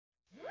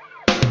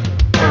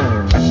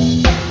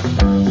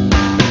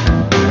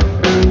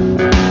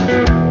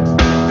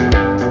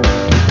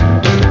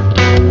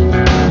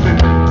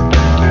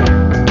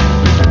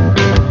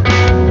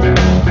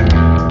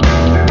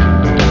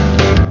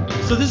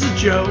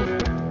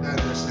And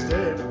this is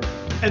Dave.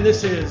 And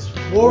this is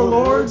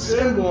Warlords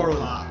and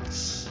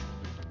Warlocks.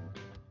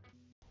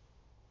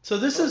 So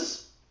this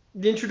is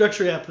the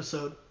introductory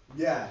episode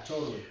Yeah,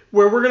 totally.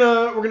 where we're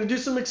gonna do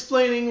some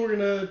explaining. We're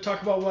gonna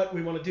talk about what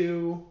we want to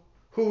do,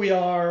 who we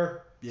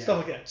are, stuff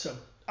like that. So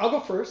I'll go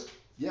first.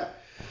 Yeah.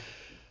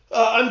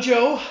 I'm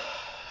Joe.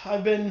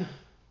 I've been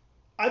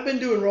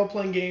doing role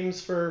playing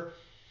games for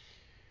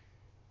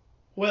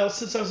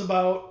since I was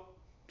about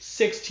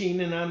 16,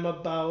 and I'm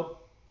about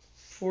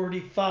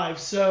 45.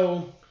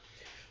 So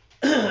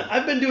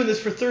I've been doing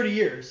this for 30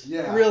 years.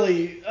 Yeah.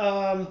 Really,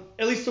 at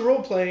least the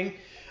role playing.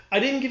 I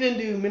didn't get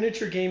into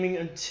miniature gaming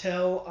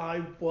until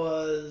I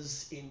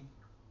was in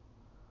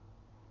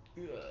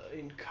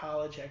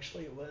college.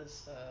 Actually, it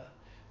was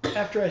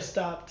after I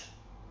stopped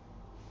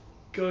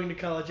going to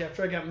college,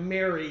 after I got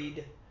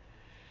married.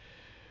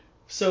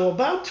 So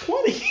about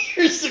 20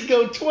 years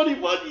ago,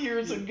 21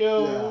 years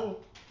ago.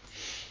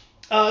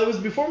 It was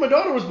before my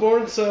daughter was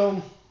born,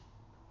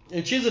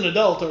 and she's an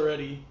adult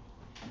already.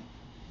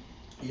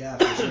 Yeah,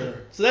 for sure.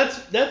 So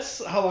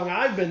that's how long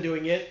I've been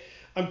doing it.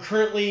 I'm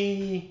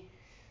currently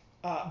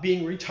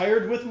being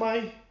retired with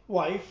my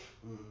wife,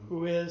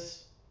 who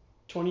is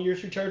 20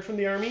 years retired from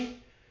the Army.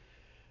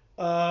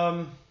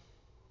 On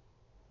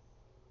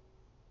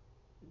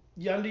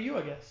to you,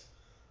 I guess.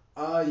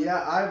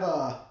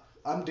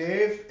 I'm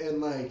Dave,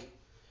 and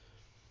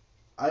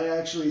I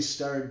actually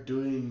started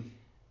doing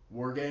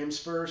war games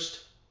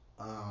first.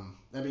 I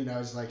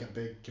was like a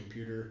big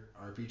computer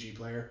RPG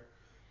player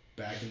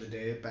back in the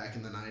day, back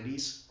in the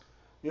 90s.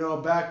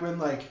 Back when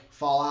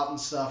Fallout and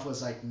stuff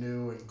was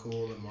new and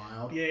cool and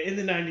wild. Yeah, in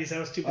the 90s, I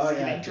was too busy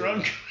getting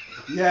drunk.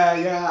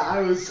 Yeah,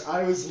 I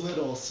was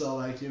little, so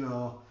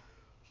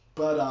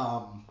but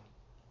I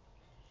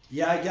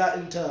got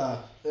into,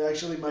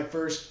 actually my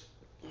first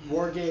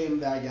war game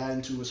that I got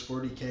into was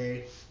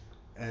 40K,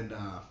 and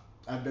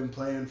I've been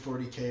playing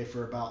 40K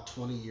for about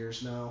 20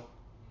 years now.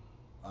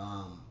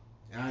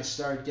 And I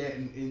started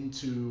getting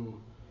into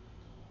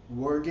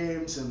war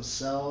games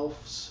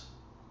themselves,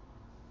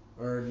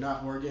 or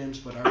not war games,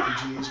 but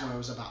RPGs when I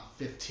was about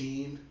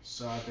 15.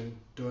 So I've been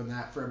doing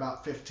that for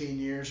about 15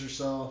 years or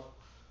so.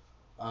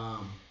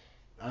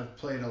 I've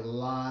played a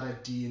lot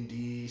of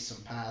D&D,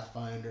 some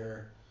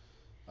Pathfinder,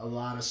 a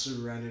lot of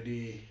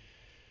Serenity.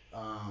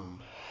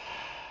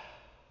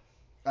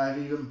 I've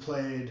even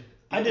played.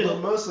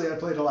 Mostly I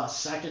played a lot of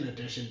second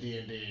edition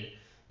D&D,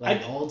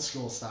 old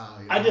school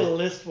style. I did a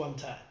list one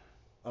time.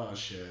 Oh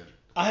shit!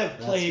 That's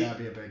gotta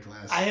be a big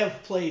list. I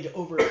have played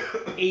over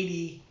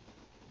 80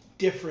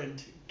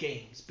 different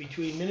games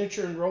between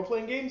miniature and role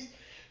playing games.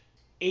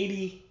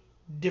 80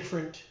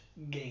 different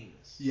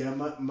games. Yeah,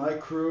 my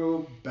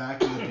crew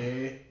back in the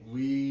day,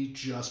 we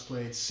just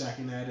played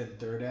second ed and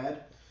third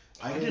ed.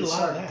 I didn't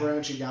start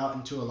branching out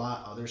into a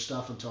lot of other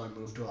stuff until I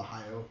moved to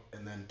Ohio,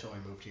 and then until I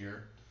moved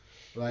here.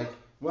 When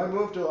I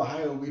moved to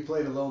Ohio, we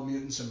played a little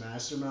Mutants and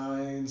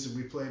Masterminds, and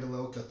we played a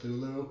little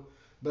Cthulhu,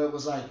 but it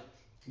was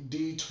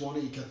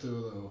D20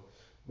 Cthulhu,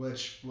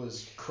 which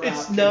was crap.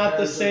 It's not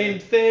the same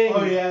thing.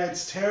 Oh yeah,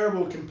 it's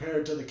terrible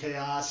compared to the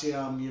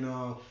Chaosium,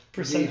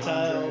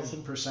 percentiles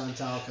and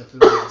percentile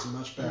Cthulhu. It's a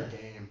much better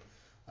game.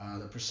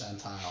 The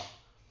percentile,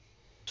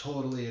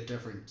 totally a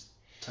different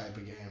type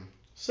of game.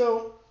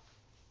 So,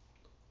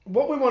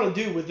 what we want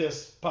to do with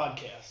this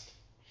podcast?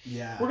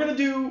 Yeah. We're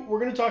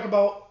gonna talk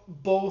about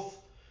both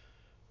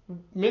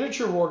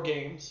miniature war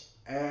games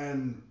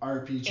and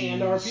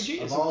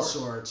RPGs of all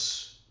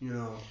sorts.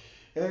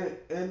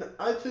 And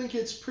I think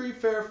it's pretty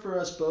fair for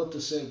us both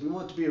to say we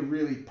want to be a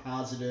really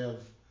positive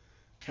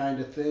kind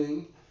of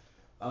thing.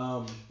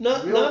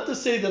 Not to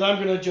say that I'm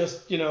gonna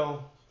just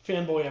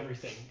fanboy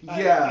everything.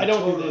 Yeah, I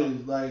don't totally.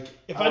 do that.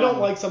 If I don't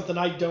like something,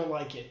 I don't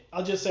like it.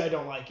 I'll just say I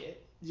don't like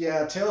it.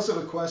 Yeah, Tales of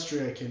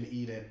Equestria can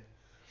eat it.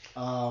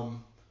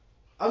 I'm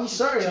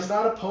sorry, I'm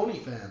not a pony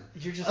fan.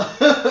 You're just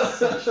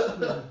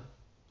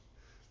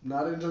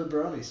not into the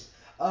bronies.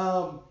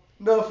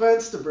 No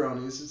offense to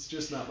bronies, it's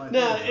just not my thing.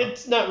 No,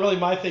 it's not really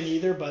my thing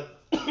either, but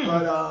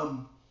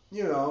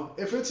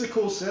if it's a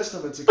cool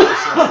system, it's a cool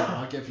system.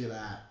 I'll give you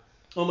that.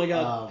 Oh my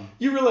god.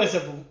 You realize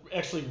I've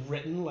actually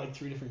written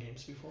 3 different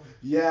games before?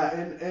 Yeah,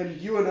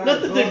 and you and I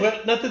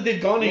not that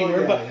they've gone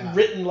anywhere, but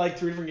written 3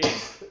 different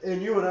games.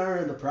 And you and I are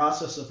in the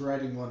process of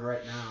writing one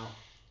right now.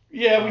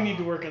 Yeah, we need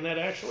to work on that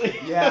actually.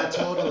 Yeah,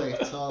 totally.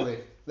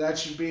 That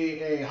should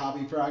be a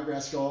hobby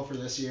progress goal for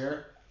this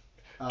year.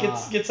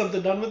 Get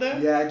something done with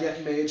that? Yeah,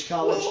 get Mage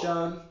College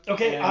done.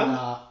 Okay, and,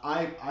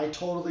 I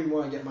totally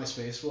want to get my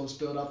Space Wolves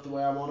built up the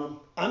way I want them.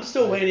 I'm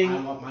still waiting.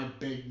 I want my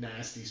big,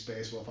 nasty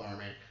Space Wolf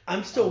army.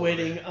 I'm still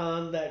waiting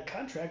on that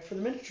contract for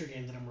the miniature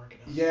game that I'm working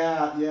on.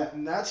 Yeah,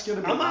 and that's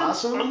going to be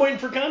awesome. I'm waiting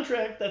for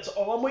contract. That's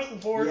all I'm waiting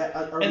for.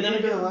 Yeah, are we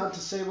even allowed to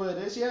say what it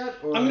is yet?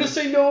 Or? I'm going to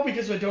say no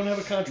because I don't have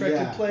a contract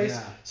in place.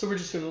 Yeah. So we're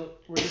just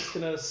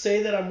gonna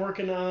say that I'm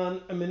working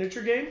on a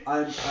miniature game.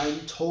 I'm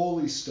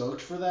totally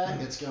stoked for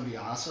that. It's going to be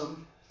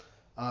awesome.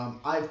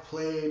 I've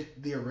played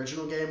the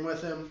original game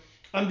with him.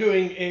 I'm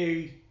doing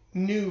a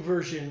new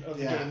version of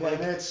the Yeah, game. Like,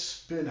 and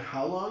it's been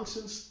how long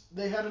since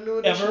they had a new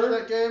edition ever? of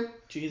that game?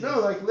 Jesus. No,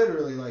 like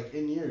literally, like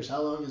in years.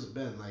 How long has it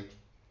been? Like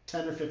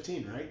 10 or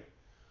 15, right?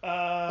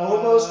 Uh,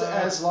 Almost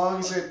as long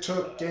as it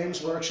took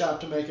Games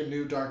Workshop to make a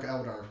new Dark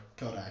Eldar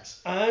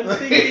Codex. I'm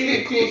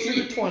thinking closer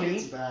to 20.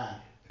 It's bad.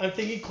 I'm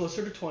thinking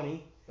closer to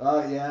 20.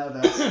 Oh yeah,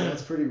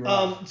 that's pretty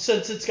rough.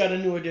 Since it's got a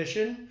new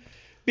edition,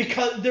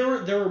 because there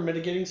were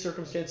mitigating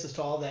circumstances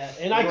to all that,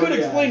 and I could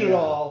explain it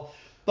all,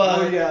 but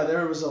oh yeah,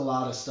 there was a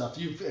lot of stuff.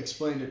 You've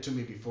explained it to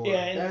me before.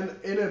 Yeah,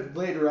 and in a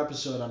later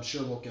episode, I'm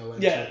sure we'll go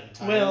into yeah. it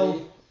entirely.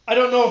 Well, I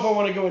don't know if I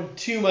want to go into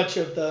too much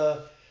of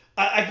the.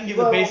 I can give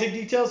the basic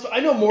details, but I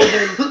know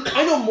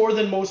more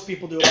than most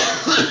people do about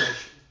the situation.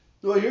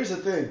 Well, here's the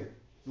thing.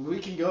 We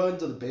can go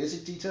into the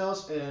basic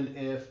details, and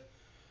if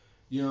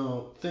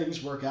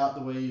things work out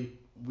the way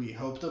we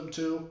hope them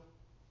to,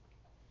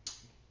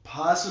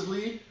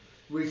 possibly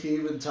we can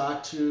even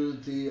talk to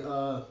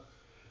the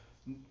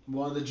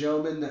one of the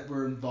gentlemen that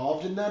were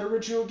involved in that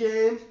original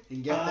game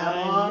and get them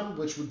on,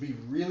 which would be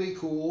really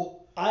cool.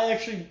 I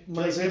actually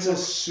might because it's a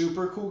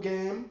super cool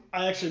game.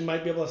 I actually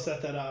might be able to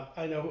set that up.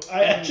 I know.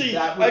 I actually know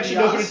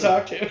awesome. who to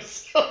talk to.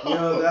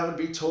 So. That would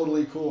be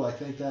totally cool. I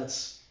think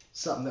that's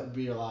something that would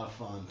be a lot of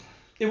fun.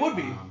 It would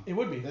be. It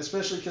would be.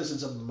 Especially because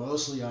it's a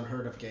mostly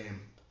unheard of game.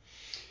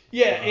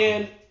 Yeah,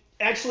 and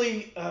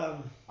actually,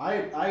 I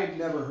had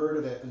never heard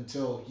of it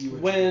until you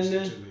introduced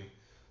it to me.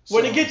 So,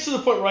 when it gets to the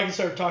point where I can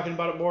start talking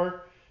about it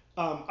more,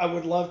 I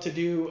would love to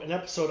do an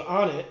episode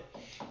on it,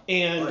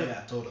 and oh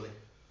yeah, totally.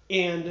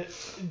 And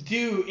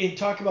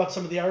talk about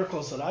some of the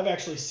articles that I've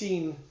actually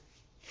seen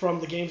from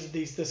the games that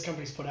this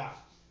company's put out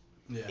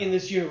in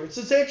this universe.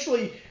 It's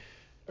actually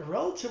a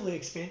relatively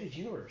expanded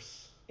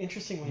universe.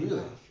 Interestingly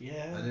enough,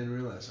 yeah. I didn't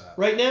realize that.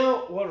 Right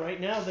now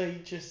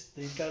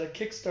they've got a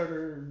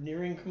Kickstarter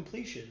nearing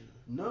completion.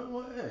 No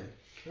way.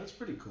 That's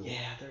pretty cool.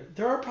 Yeah,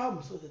 there are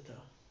problems with it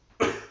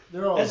though.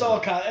 They're all as all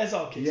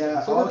Kickstarters.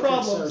 Yeah, so all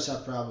problems. Kickstarters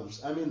have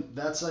problems. I mean,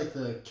 that's like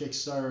the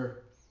Kickstarter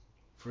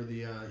for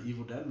the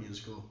Evil Dead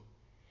musical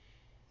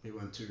we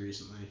went to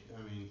recently.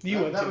 I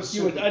mean, that was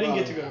super, I didn't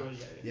get to go to it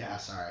yet. Yeah,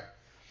 sorry.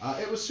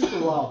 It was super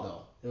wild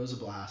though. It was a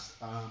blast.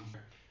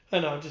 I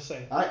know, I'm just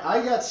saying.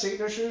 I got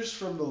signatures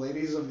from the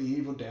ladies of the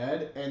Evil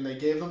Dead, and they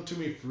gave them to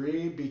me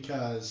free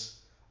because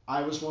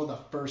I was one of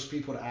the first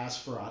people to ask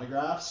for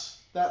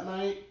autographs that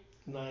night.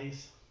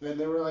 Nice. And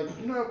they were like,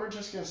 you know what, we're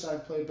just gonna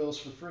sign playbills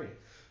for free.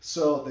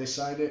 So they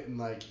signed it, and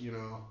like,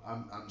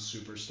 I'm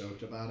super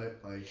stoked about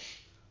it. Like,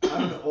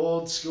 I'm an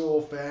old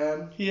school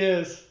fan. He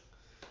is.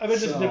 I bet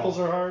his nipples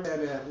are hard.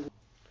 And it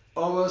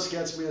almost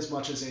gets me as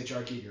much as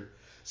H.R. Giger.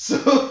 So,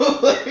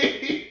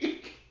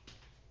 like,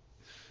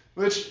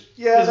 which,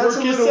 yeah, his that's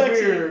work a little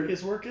sexy. weird.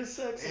 His work is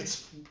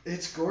sexy.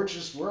 It's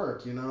gorgeous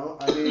work,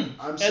 I mean,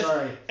 I'm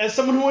sorry. As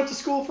someone who went to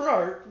school for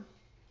art.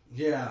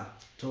 Yeah,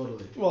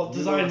 totally. Well,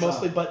 design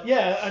mostly, but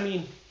yeah, I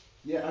mean.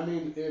 Yeah, I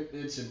mean,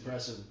 it's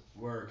impressive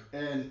work.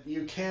 And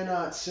you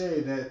cannot say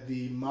that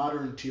the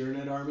modern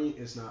Tyranid army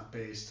is not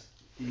based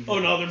even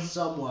they're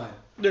somewhat.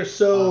 They're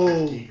so.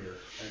 Giger.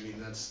 I mean,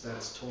 that's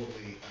totally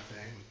a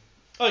thing.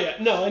 Oh yeah,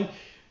 no, and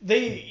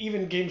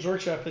even Games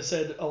Workshop has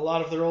said a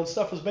lot of their old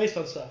stuff was based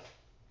on stuff.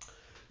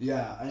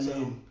 Yeah, I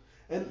mean,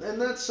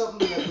 and that's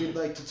something that we'd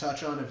like to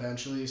touch on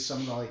eventually.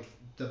 Some of like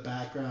the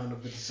background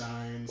of the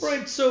designs.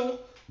 Right. So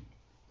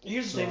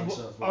here's the thing.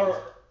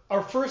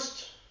 Our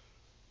first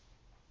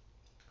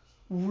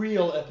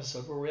real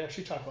episode where we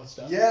actually talk about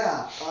stuff.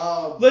 Yeah.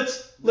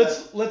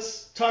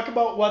 Let's talk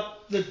about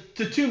what the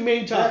two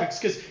main topics,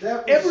 because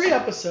every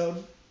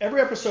episode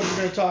we're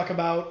going to talk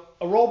about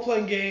a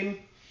role-playing game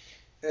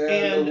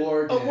and a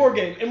war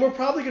game. And we're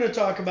probably going to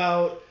talk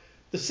about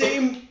the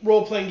same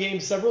role-playing game,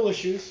 several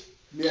issues.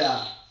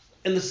 Yeah.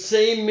 And the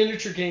same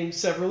miniature game,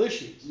 several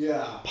issues.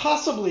 Yeah.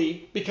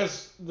 Possibly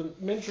because the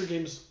miniature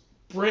games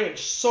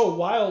branch so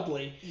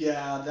wildly.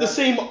 Yeah. The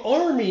same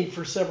army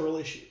for several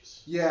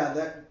issues.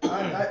 Yeah,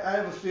 I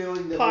have a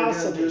feeling that we're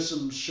going to do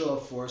some show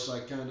of force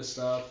like kind of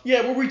stuff.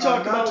 Yeah, where we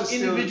talk about not to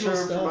individual steal a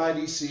term stuff. from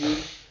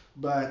IDC,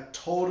 but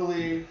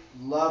totally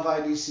love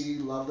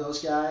IDC, love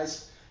those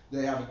guys.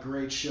 They have a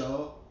great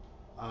show.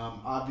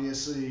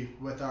 Obviously,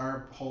 with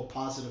our whole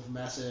positive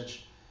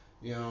message,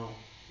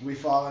 we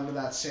fall into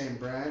that same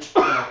branch.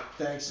 But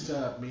thanks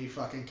to me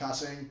fucking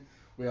cussing,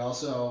 we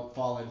also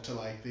fall into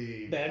like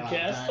the bad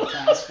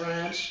cast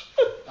branch.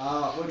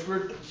 Which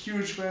we're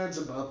huge fans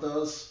of both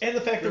those. And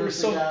the fact that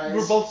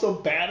we're both so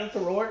bad at the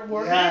war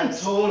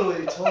games.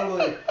 Yeah,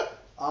 totally.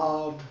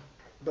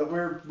 But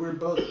we're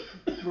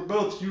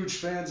both huge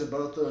fans of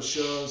both those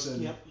shows,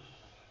 and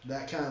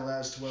that kind of led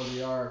us to where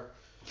we are.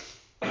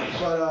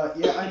 But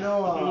yeah, I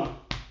know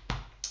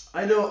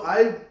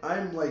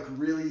I'm like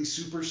really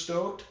super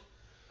stoked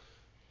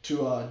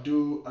to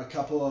do a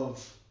couple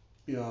of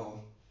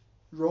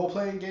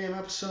role-playing game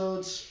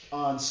episodes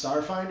on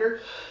Starfinder.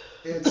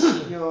 It's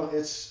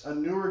it's a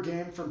newer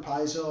game from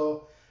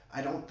Paizo.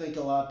 I don't think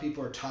a lot of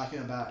people are talking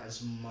about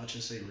as much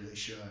as they really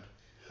should.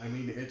 I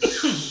mean,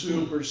 it's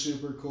super,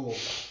 super cool.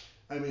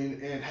 I mean,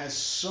 it has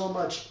so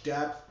much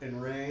depth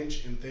and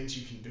range and things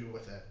you can do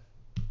with it.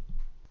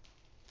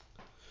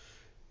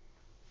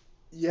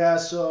 Yeah,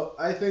 so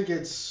I think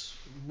it's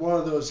one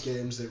of those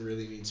games that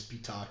really needs to be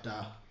talked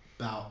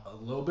about a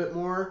little bit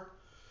more.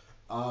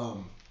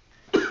 Um,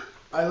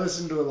 I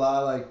listen to a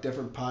lot of like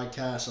different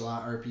podcasts, a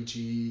lot of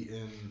RPG,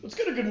 and It's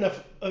got a good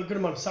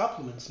amount of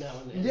supplements now,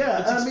 and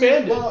yeah, it's I mean,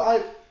 expanded.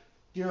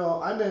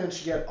 well, I managed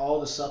to get all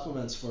the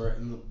supplements for it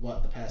in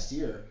the past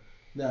year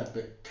that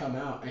have come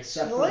out,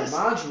 except for the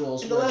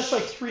modules. In the last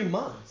like 3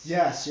 months.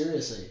 Yeah,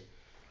 seriously.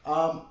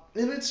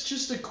 And it's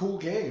just a cool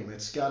game.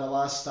 It's got a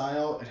lot of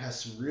style. It has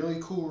some really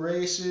cool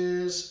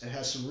races. It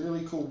has some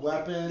really cool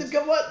weapons. They've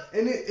got what?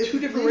 And it Two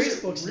different leaves race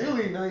it books.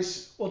 really now.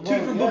 nice. Well, two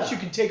different books you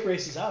can take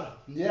races out of.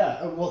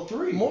 Yeah, well,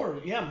 three. More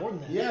than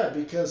that. Yeah,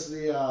 because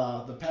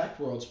the Pact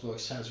Worlds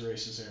books has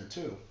races in it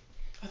too.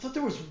 I thought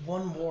there was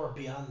one more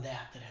beyond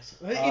that has.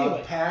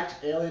 Anyway.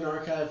 Pact, Alien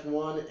Archive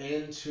 1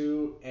 and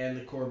 2, and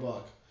the core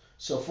book.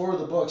 So 4 of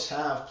the books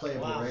have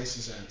playable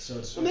races in it. So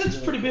it's that's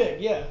really pretty cool.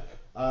 big, yeah.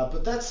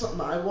 But that's something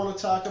I want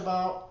to talk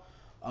about.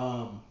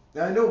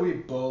 I know we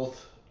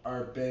both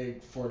are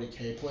big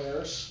 40K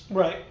players.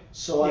 Right.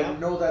 So I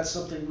know that's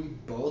something we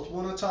both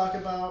want to talk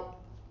about.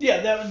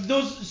 Yeah,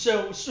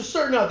 so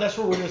starting out, that's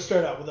where we're going to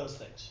start out with those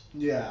things.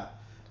 Yeah.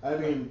 I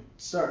mean,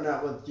 starting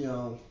out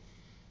with,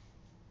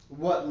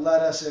 what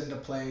led us into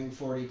playing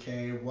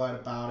 40K, what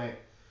about it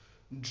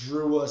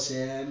drew us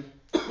in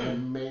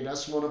and made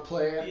us want to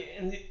play it.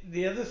 And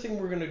the other thing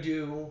we're going to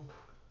do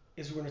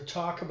is we're going to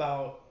talk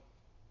about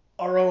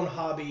our own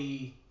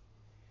hobby,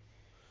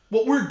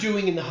 what we're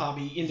doing in the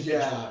hobby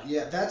individually.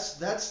 Yeah, that's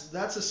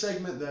a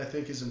segment that I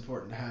think is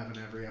important to have in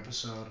every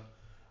episode.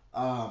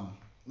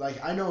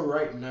 Like I know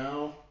right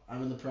now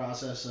I'm in the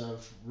process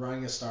of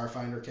running a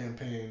Starfinder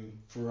campaign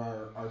for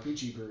our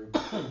RPG group.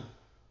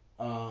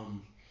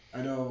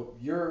 I know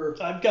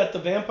I've got the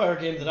vampire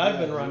game that I've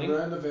been running. You're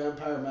running the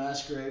Vampire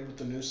Masquerade with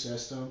the new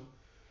system.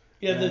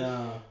 Yeah,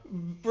 the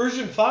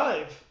version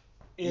 5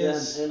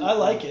 is I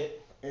like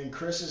it. And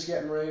Chris is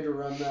getting ready to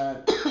run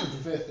that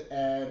 5th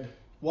Ed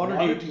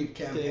Waterdeep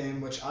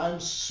campaign, which I'm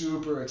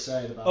super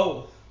excited about.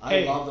 Oh,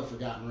 I love the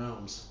Forgotten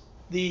Realms.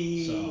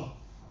 The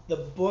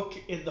book,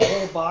 the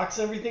whole box,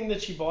 everything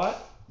that she bought.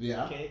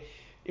 Yeah. Okay,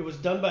 it was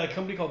done by a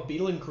company called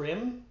Beadle and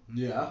Grimm.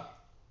 Yeah.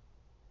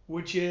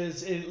 Which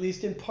is, at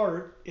least in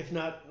part, if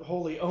not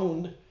wholly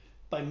owned,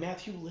 by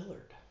Matthew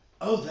Lillard.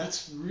 Oh,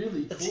 that's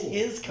really cool. That's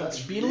his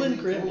company. Beadle and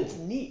Grimm. Cool. It's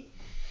neat.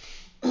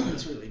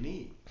 That's really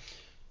neat.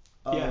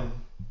 Yeah.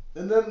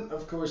 And then,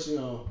 of course,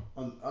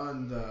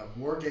 on the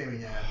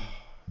wargaming end,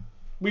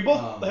 we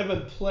both have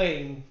been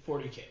playing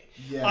 40K.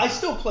 Yeah. I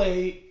still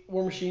play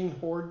War Machine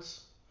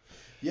Hordes.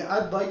 Yeah,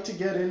 I'd like to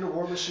get into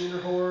War Machine or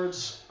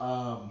Hordes.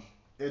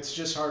 It's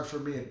just hard for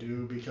me to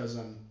do because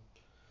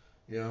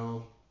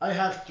I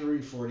have 3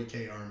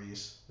 40K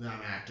armies that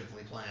I'm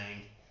actively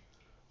playing.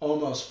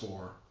 Almost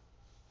 4.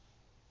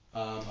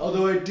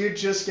 Although I did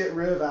just get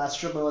rid of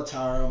Astra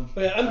Militarum.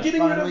 But I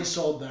finally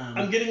sold them.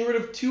 I'm getting rid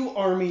of 2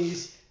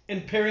 armies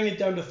and paring it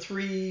down to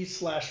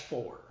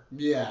 3/4.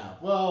 Yeah,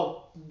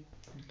 well,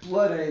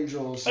 Blood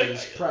Angels is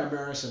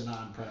Primaris and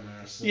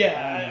non-Primaris. So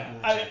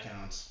that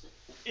counts.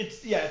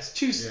 It's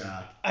 2.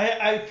 Yeah.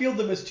 I feel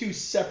them as 2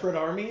 separate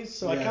armies,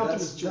 so I count them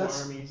as 2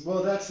 armies.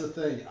 Well, that's the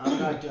thing. I'm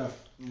not gonna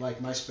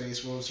like my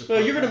Space Wolves are. No,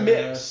 you're gonna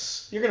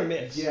mix. You're gonna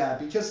mix. Yeah,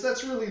 because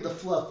that's really the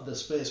fluff of the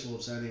Space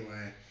Wolves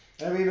anyway.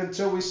 I mean,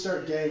 until we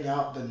start getting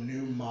out the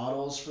new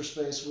models for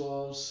Space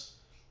Wolves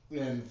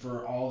and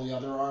for all the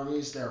other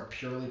armies, they're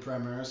purely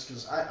Primaris,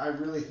 because I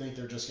really think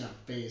they're just gonna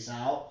phase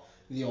out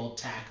the old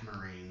TAC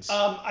Marines.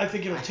 I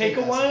think it'll take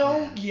a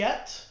while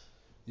yet.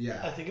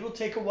 Yeah. I think it'll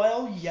take a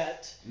while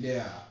yet.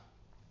 Yeah.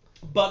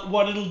 But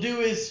what it'll do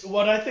is,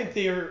 what I think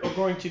they are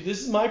going to,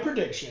 this is my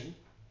prediction,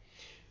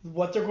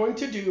 what they're going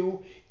to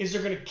do is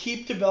they're going to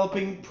keep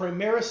developing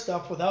Primaris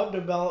stuff without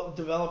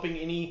developing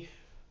any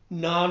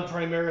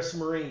non-Primaris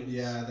Marines.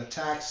 Yeah, the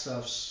TAC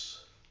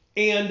stuff's...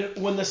 And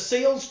when the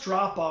sales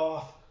drop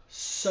off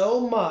so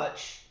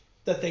much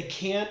that they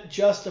can't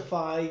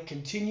justify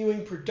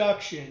continuing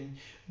production,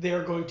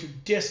 they're going to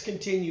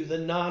discontinue the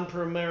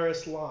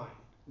non-Primaris line.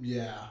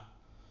 Yeah.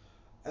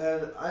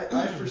 And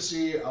I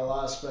foresee a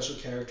lot of special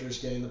characters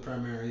getting the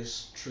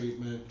Primaris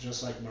treatment,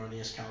 just like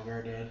Marnius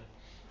Calgar did.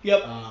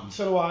 Yep,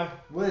 so do I.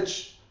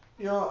 Which,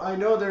 I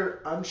know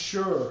I'm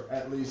sure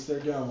at least they're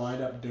going to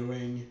wind up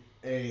doing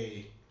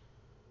a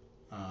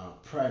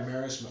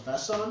Primaris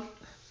Mephiston.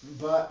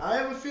 But I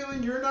have a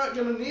feeling you're not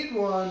going to need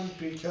one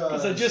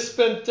because I just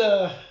spent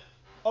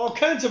all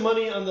kinds of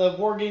money on the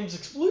War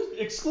Games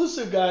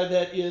exclusive guy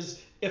that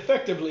is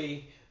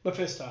effectively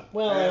Mephiston.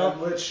 Well,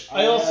 which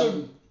I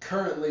also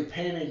currently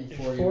painting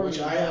for you, which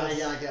I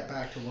gotta get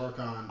back to work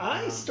on.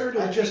 I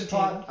just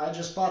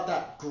bought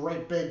that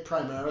great big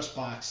Primaris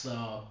box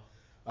though.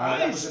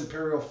 That was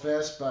Imperial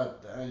Fist,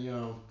 but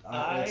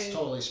it's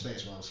totally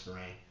Space Wolves for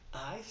me.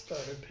 I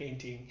started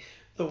painting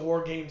the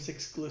War Games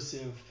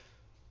exclusive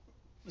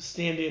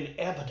stand-in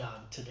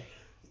Abaddon today.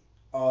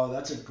 Oh,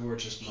 that's a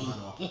gorgeous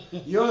model.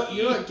 You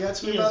know what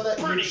gets me He about is that?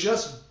 You pretty.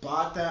 just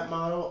bought that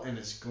model and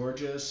it's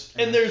gorgeous.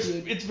 And I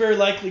it's very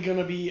likely going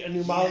to be a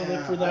new model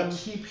yeah, for them I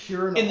keep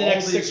hearing in the all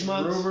next these 6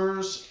 months.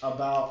 rumors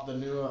about the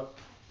new,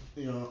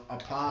 a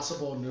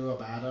possible new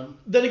Abaddon.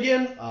 Then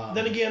again, Um,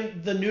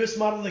 the newest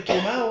model that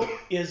came out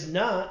is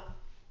not.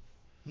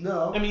 I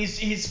no. mean,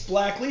 he's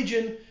Black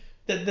Legion.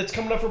 That's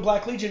coming up for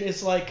Black Legion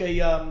is like a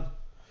Yeah,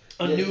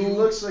 new. he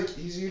looks like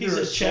he's either He's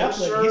a chaplain.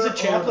 sorcerer He's a or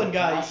chaplain an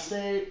guy.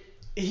 apostate.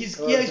 He's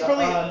Or he's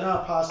probably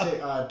not apostate,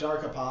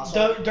 dark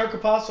apostle. Dark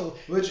Apostle.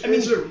 Which I mean,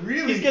 is a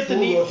really he's got cool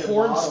the neat looking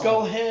horn model.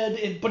 skull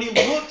head, but he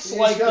looks He's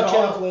like the got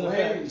all chaplain. the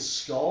flaming Effect.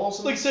 skulls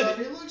and Like I said, stuff.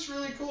 He looks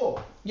really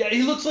cool. Yeah,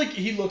 he looks like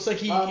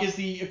he Um, is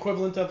the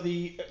equivalent of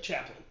the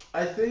chaplain.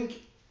 I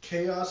think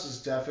Chaos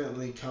is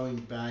definitely coming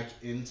back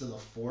into the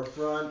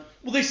forefront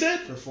Well, they said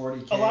for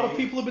 40K. a lot of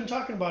people have been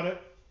talking about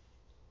it.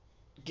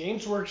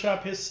 Games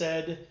Workshop has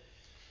said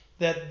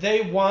that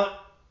they want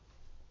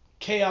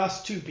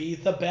Chaos to be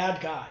the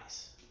bad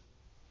guys.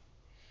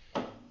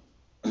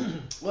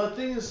 Well, the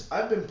thing is,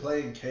 I've been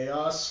playing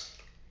Chaos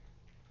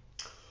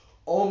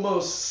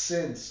almost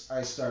since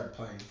I started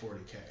playing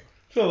 40K.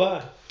 So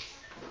have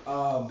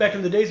Um, Back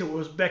in the day,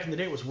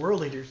 it was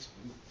World Eaters.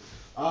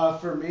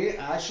 For me,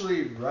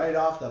 actually, right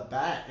off the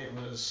bat, it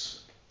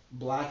was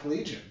Black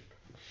Legion.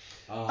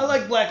 I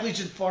like Black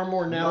Legion far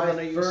more now than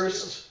I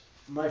used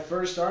to. My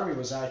first army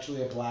was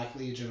actually a Black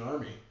Legion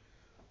army.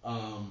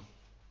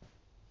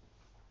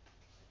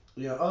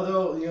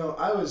 Although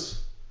I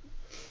was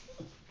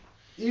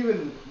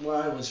even when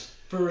I was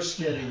first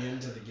getting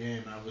into the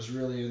game, I was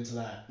really into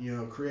that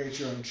create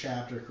your own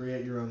chapter,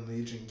 create your own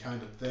legion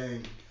kind of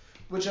thing,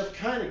 which I've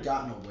kind of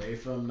gotten away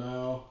from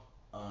now.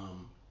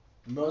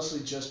 Mostly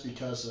just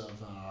because of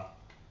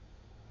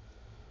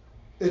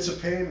it's a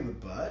pain in the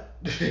butt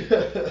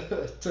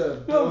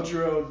to build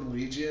your own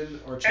legion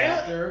or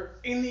chapter.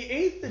 In the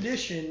 8th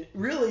edition,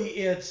 really,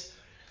 it's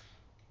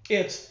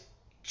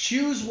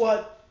choose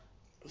what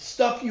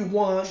stuff you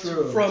want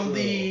from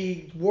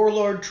the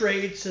warlord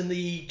traits and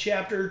the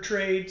chapter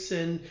traits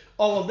and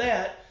all of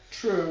that.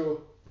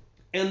 True.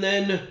 And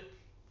then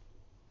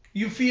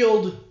you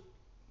field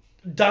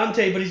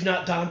Dante, but he's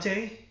not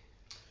Dante.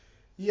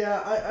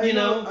 Yeah, I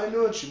know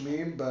what you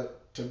mean,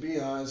 but to be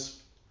honest,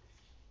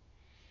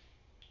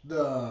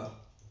 the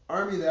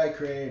army that I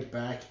created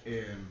back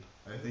in,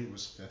 I think it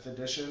was 5th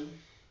edition,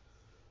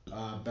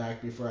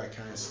 back before I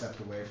kind of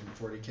stepped away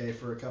from 40K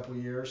for a couple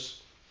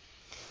years.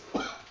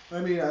 I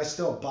mean, I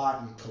still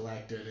bought and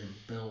collected and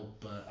built,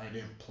 but I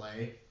didn't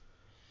play.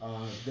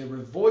 They were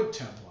Void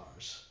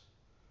Templars.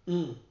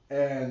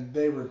 And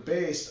they were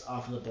based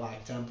off of the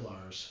Black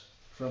Templars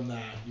from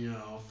that,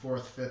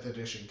 4th, 5th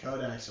edition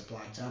codex that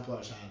Black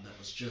Templars had that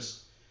was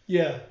just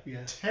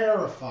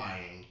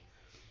terrifying.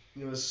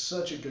 It was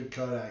such a good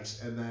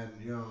codex, and then,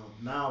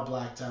 now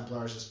Black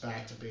Templars is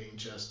back to being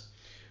just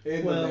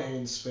in the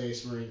main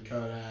Space Marine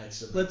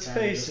codex, and let's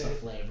face just it. a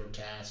flavor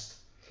test.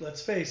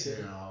 Let's face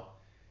it.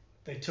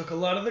 They took a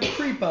lot of the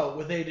creep out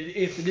with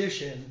 8th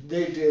edition.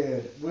 They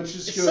did, which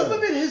is good. Some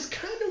of it has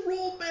kind of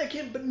rolled back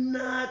in,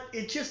 but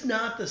it's just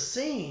not the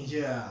same.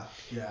 Yeah.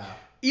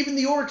 Even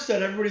the orcs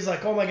that everybody's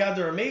like, oh my god,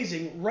 they're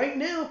amazing. Right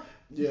now,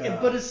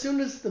 but as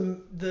soon as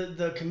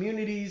the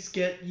communities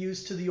get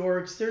used to the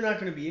orcs, they're not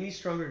going to be any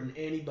stronger than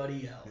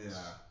anybody else.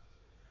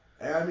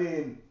 Yeah. I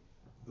mean,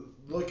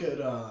 look at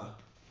the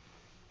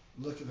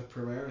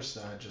Primaris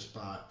that I just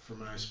bought for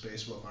my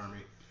Space Wolf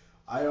army.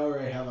 I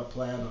already have a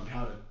plan on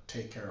how to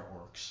take care of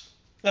orcs.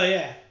 Oh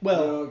yeah,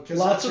 well,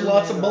 lots and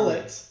lots of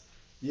bullets.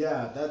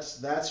 Yeah,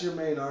 that's your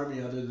main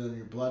army other than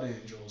your Blood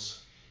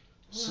Angels.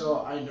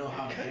 So I know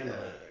how to handle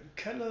it.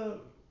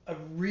 I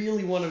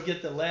really want to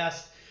get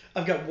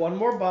I've got one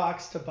more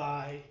box to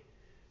buy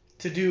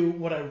to do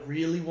what I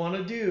really want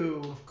to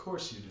do. Of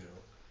course you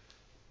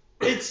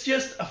do. It's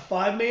just a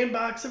 5-man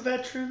box of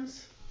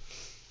veterans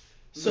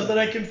so that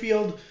I can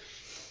field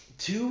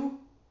 2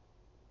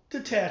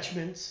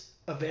 detachments,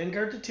 a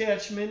Vanguard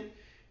detachment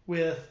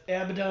with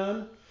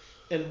Abaddon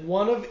and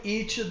one of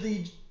each of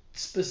the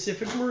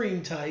specific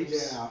Marine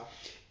types. Yeah.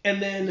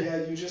 And then...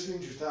 Yeah, you just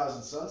need your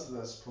 1,000 Suns at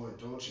this point,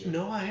 don't you?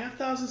 No, I have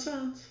 1,000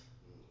 Suns.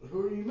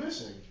 Who are you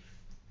missing?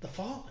 The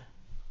Fallen.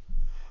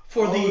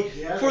 For the When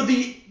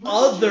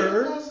other... did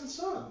you have 1,000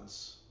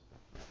 Suns?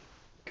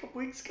 A couple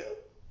weeks ago.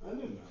 I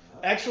didn't know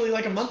that. Actually,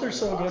 like a month or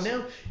so ago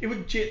now.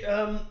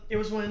 It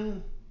was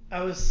when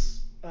I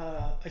was...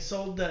 I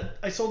sold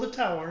the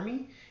Tau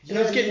army, and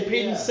I was getting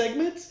paid in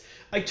segments.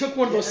 I took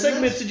one of those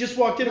segments and just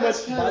walked in and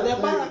went, buy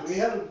that box. We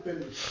haven't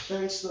been,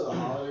 thanks to the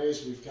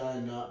holidays, we've kind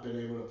of not been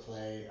able to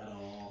play at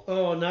all.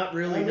 Oh, not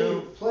really,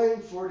 no. Playing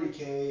 40K,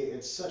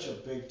 it's such a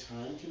big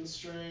time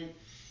constraint.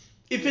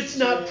 If it's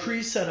not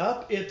pre-set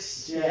up,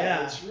 it's...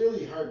 Yeah, it's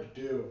really hard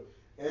to do.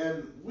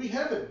 And we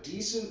have a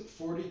decent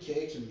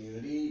 40K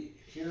community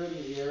here in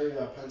the area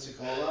of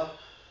Pensacola.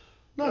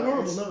 Not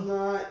horrible, it's no.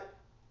 Not...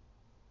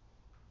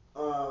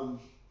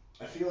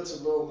 I feel it's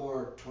a little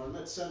more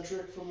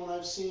tournament-centric from what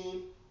I've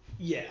seen.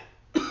 Yeah.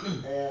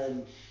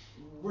 And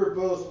we're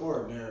both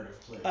more narrative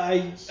I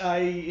players. I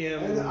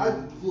And am.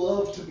 I'd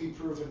love to be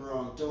proven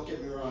wrong. Don't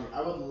get me wrong.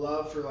 I would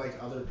love for like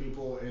other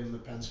people in the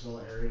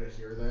Pennsville area to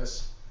hear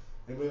this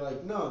and be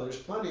like, no, there's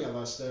plenty of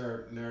us that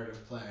are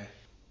narrative play.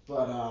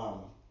 But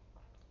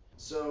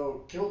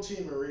so Kill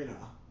Team Arena.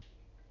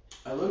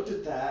 I looked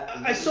at that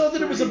and I saw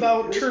that it was it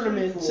about was pretty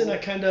tournaments, and I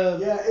cool. kind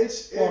of Yeah, walked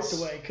it's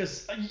away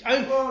because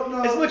I, well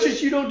as no much as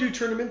it you don't do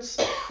tournaments,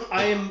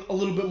 I am a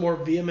little bit more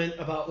vehement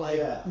about like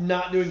yeah.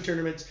 not doing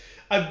tournaments.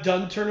 I've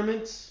done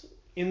tournaments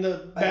in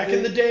the I back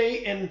in the think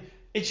day, and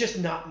it's just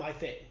not my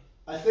thing.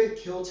 I think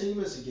Kill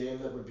Team is a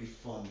game that would be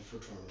fun for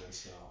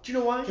tournaments now. Do you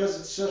know why? Because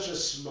it's such a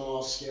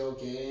small scale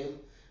game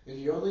and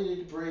you only need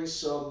to bring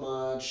so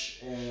much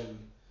and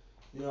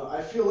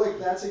I feel like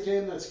that's a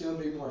game that's going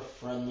to be more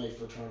friendly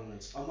for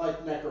tournaments.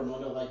 Unlike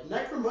Necromunda, like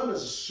Necromunda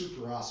is a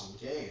super awesome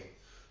game.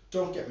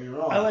 Don't get me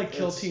wrong. I like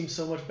Kill Team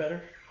so much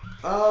better.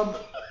 Um,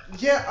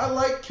 yeah, I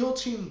like Kill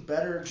Team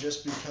better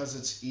just because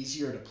it's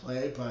easier to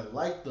play, but I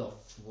like the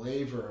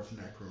flavor of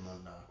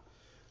Necromunda.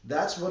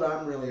 That's what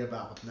I'm really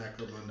about with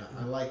Necromunda.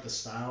 I like the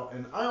style,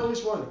 and I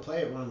always wanted to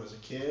play it when I was a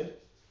kid.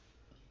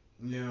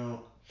 You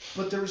know,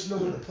 but there was no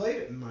one who played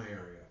it in my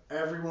area.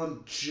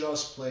 Everyone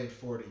just played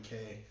 40K.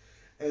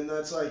 And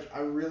that's like, I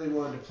really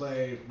wanted to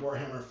play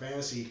Warhammer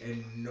Fantasy,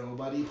 and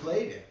nobody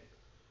played it.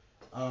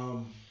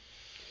 Um,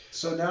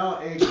 so now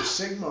Age of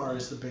Sigmar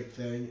is the big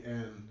thing,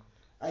 and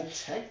I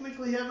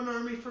technically have an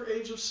army for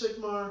Age of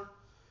Sigmar,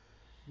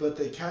 but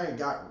they kind of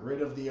got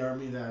rid of the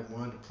army that I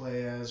wanted to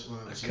play as when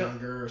I was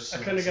younger. So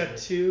I kind of got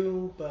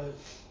two, but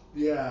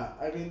yeah,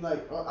 I mean,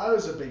 like, I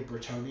was a big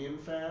Bretonian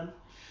fan.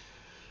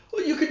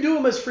 well, you can do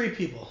them as free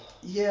people.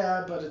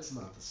 Yeah, but it's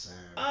not the same.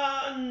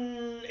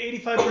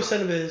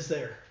 85% of it is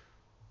there.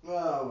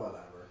 Well,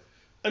 whatever.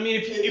 I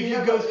mean, if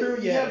you go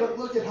through, yeah. But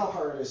look at how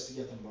hard it is to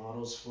get the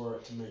models for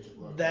it to make it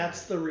look.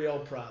 That's right. the real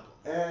problem.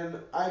 And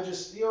I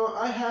just,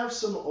 I have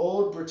some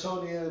old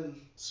Bretonian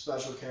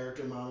special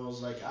character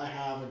models. Like I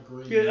have a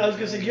Green. Yeah, I was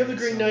gonna say you have the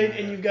Green Knight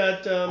and you've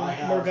got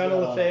Morgana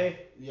Le Fay.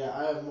 Yeah,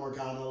 I have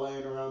Morgana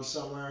laying around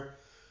somewhere.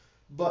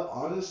 But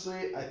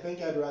honestly, I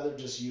think I'd rather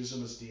just use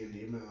them as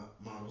D&D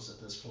models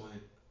at this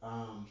point.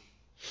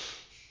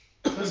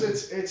 Because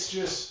it's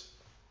just.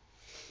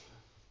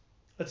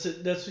 That's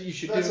it. That's what you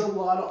should That's do. a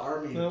lot of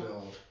army to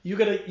build. You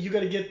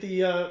gotta get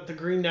the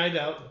Green Knight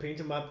out and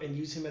paint him up and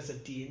use him as a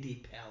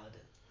D&D paladin.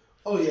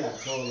 Oh yeah,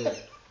 totally.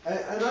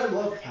 and I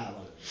love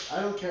paladins.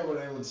 I don't care what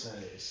anyone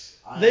says.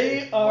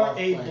 They are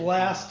a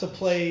blast to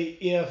play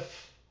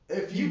if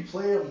you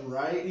play them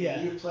right. Yeah.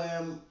 And you play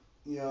them,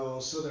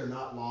 so they're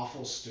not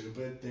lawful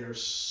stupid. They're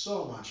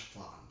so much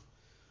fun.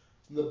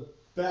 The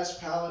best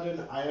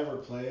paladin I ever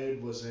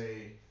played was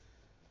a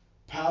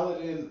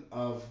paladin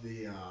of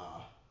the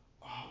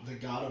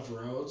God of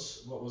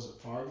Roads. What was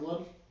it,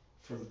 Farglud,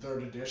 from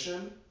 3rd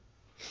edition.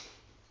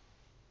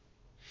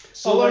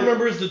 So all I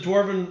remember is the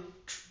Dwarven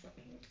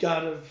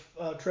God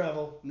of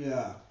Travel.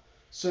 Yeah.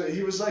 So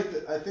he was like,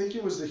 I think he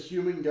was the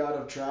human god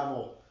of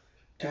travel.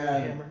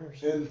 And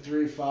in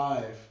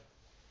 3.5.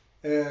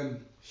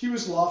 And he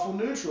was lawful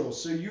neutral,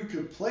 so you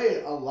could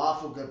play a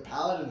lawful good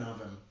paladin of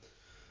him.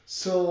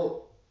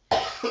 So.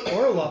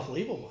 Or a lawful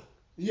evil one.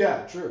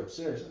 Yeah, true.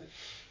 Seriously.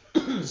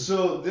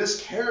 So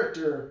this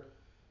character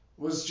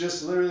was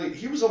just literally,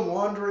 he was a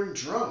wandering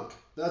drunk.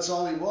 That's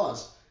all he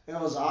was. And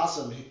it was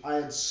awesome. I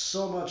had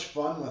so much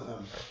fun with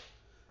him.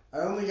 I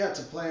only got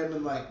to play him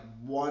in like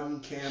one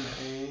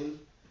campaign,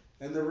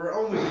 and there were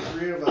only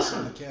 3 of us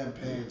in the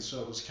campaign,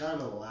 so it was kind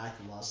of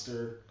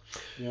lackluster.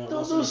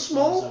 Those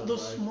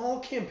small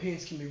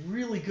campaigns can be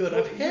really good.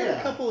 I've had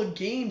a couple of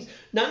games,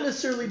 not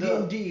necessarily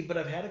D&D, but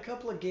I've had a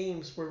couple of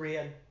games where we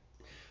had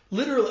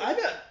literally.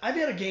 I've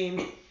had a game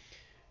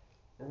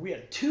where we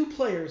had 2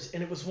 players,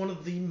 and it was one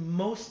of the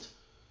most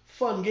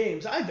fun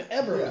games I've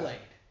ever played.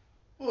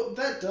 Well,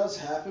 that does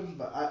happen,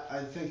 but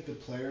I think the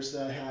players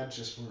that I had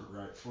just weren't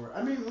right for it.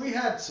 I mean, we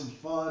had some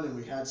fun and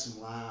we had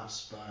some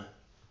laughs, but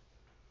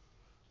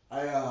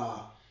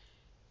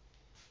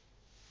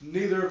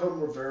neither of them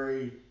were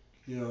very,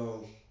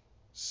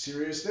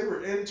 serious. They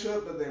were into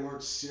it, but they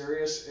weren't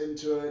serious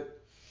into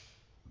it.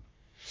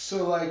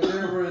 So, like,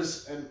 there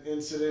was an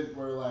incident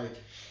where, like,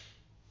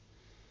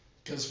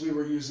 because we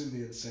were using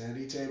the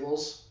insanity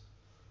tables,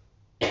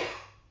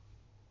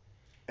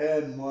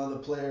 and one of the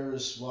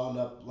players wound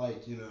up,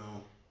 like,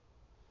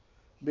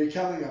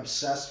 becoming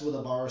obsessed with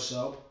a bar of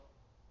soap.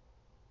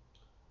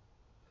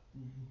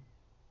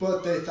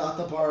 But they thought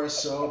the bar of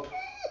soap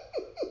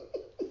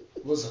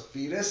was a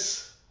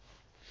fetus.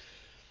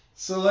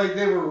 So, like,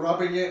 they were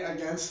rubbing it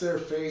against their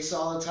face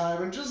all the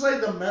time. And just,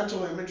 like, the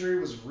mental imagery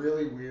was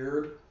really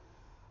weird.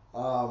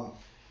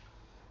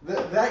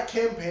 That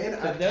campaign,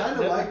 I'd kind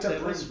of like to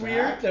bring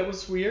back. That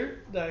was weird.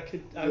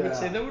 I would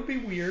say that would be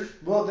weird.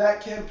 Well,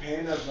 that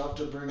campaign I'd love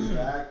to bring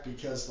back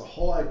because the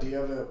whole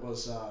idea of it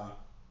was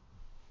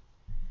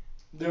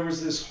there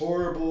was this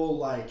horrible,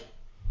 like,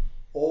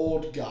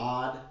 old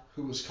god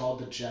who was called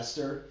the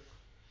Jester,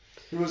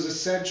 who was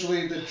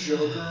essentially the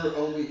Joker,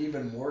 only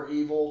even more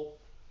evil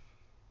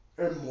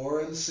and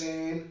more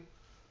insane.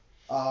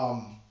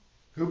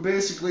 who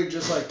basically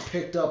just like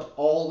picked up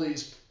all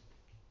these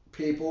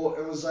people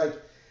and was like,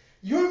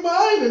 "You're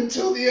mine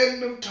until the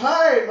end of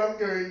time. I'm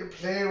going to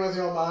play with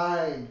your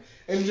mind,"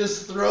 and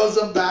just throws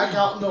them back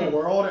out in the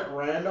world at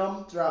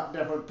random throughout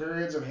different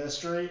periods of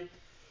history,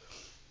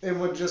 and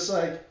would just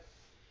like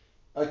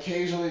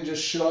occasionally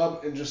just show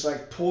up and just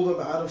like pull them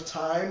out of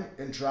time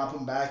and drop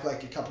them back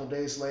like a couple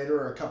days later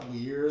or a couple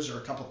years or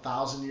a couple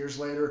thousand years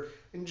later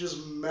and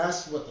just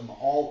mess with them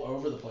all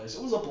over the place.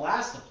 It was a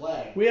blast to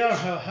play. We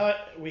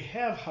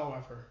have,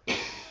 however,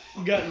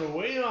 gotten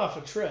way off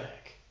a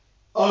track.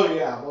 Oh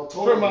yeah, well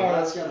totally. From our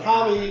That's gonna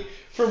hobby, happen.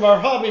 from our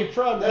hobby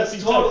progress.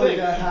 That's totally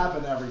gonna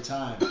happen every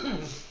time.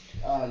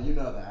 You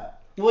know that.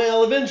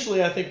 Well,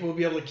 eventually, I think we'll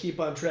be able to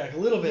keep on track a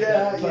little bit.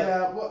 Yeah, better,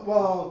 yeah.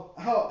 Well,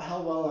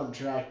 how well on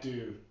track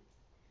do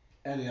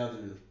any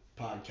other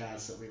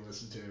podcasts that we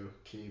listen to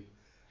keep?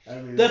 I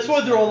mean, that's why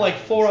they're all like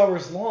 4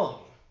 hours long.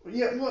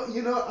 Yeah,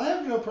 well, I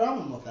have no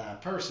problem with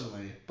that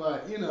personally,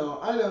 but I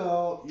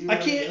know I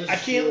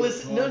can't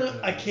listen. No,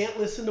 I can't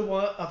listen to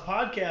a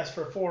podcast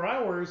for 4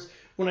 hours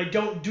when I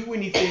don't do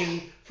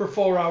anything for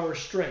 4 hours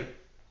straight.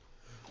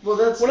 Well,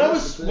 that's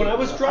when I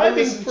was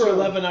driving for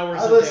 11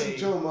 hours a day. I listen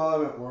to them while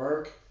I'm at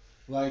work,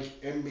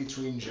 like in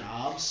between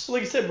jobs.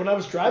 Like I said, when I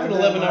was driving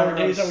 11-hour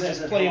days, I would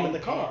just play them in the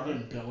car.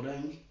 In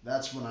building,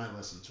 that's when I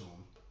listen to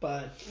them.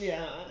 But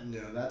yeah.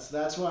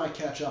 That's when I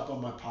catch up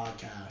on my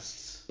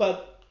podcasts.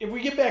 But if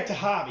we get back to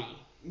hobby.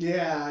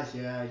 Yeah,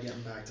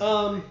 getting back to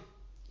hobby.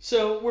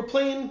 So we're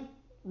playing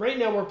right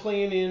now. We're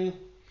playing in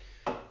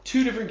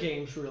 2 different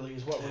games. Really,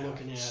 is what we're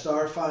looking at.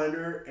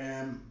 Starfinder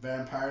and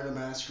Vampire the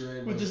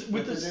Masquerade with this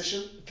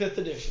edition. 5th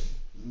edition.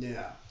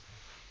 Yeah.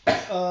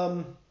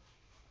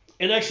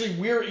 And actually,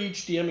 we're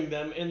each DMing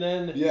them, and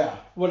then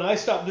when I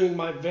stop doing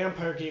my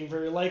vampire game,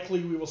 very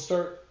likely we will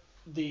start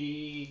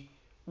the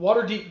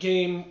Waterdeep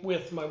game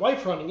with my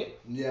wife running it.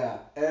 Yeah,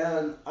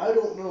 and I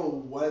don't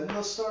know when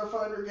the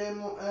Starfinder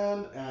game will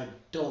end, and I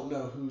don't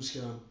know who's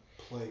gonna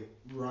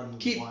run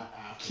what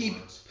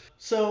afterwards.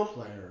 So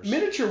players.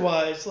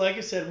 Miniature-wise, like I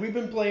said, we've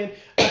been playing.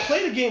 I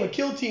played a game of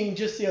Kill Team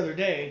just the other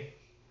day.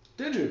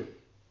 Did you?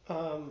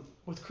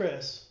 With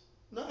Chris.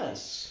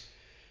 Nice.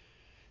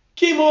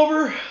 Came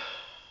over.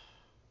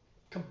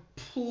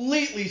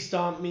 Completely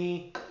stomped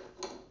me.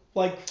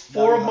 Like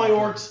 4 of my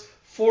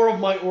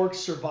orcs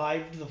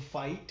survived the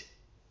fight.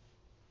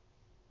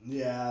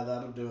 Yeah,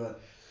 that'll do it.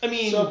 I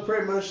mean, so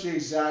pretty much the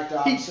exact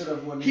opposite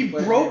of when you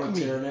played with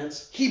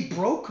Tyranids. He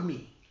broke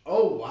me.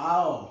 Oh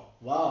wow.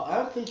 I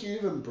don't think you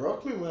even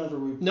broke me whenever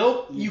we.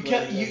 Nope. You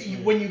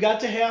when you got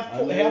to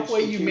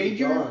halfway, you made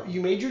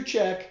your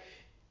check,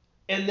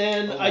 and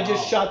then I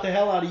just shot the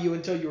hell out of you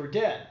until you were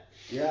dead.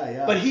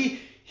 Yeah. But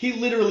he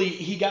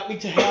literally got me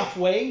to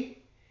halfway,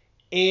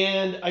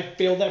 and I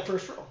failed that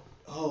first roll.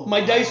 Oh.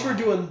 My dice were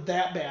doing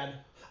that bad.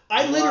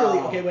 I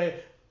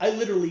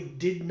literally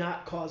did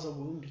not cause a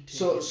wound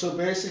to you. So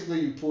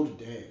basically, you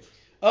pulled a Dave.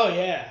 Oh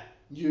yeah.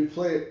 You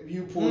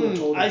pulled a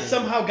total. I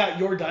somehow got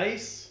your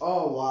dice.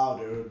 Oh wow,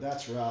 dude,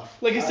 that's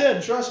rough. Like I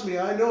said, trust me,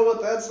 I know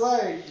what that's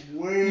like.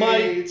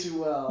 Way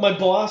too well. My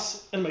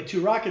boss and my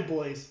 2 rocket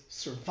boys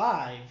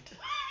survived.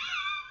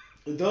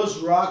 Those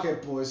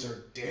rocket boys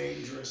are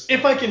dangerous.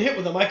 If I can hit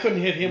with them, I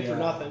couldn't hit him for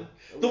nothing.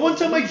 The one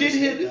time I did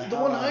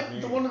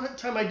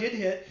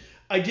hit,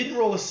 I didn't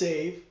roll a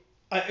save.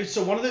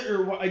 One of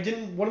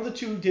the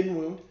 2 didn't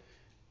wound,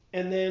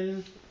 and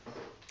then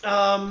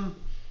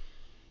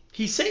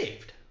he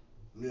saved.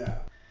 Yeah.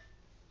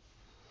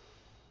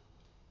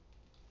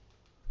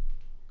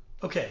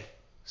 Okay,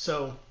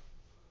 so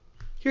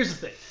here's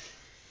the thing.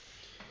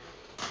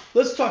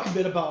 Let's talk a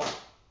bit about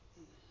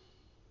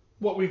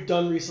what we've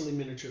done recently,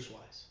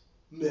 miniatures-wise.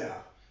 Yeah.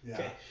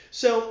 Okay,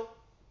 so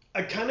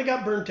I kind of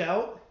got burnt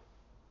out.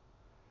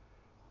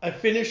 I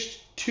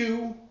finished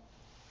 2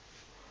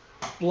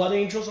 Blood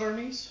Angels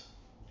armies.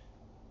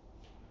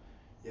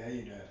 Yeah,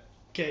 you did.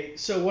 Okay,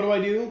 so what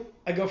do?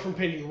 I go from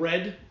painting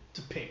red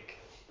to pink.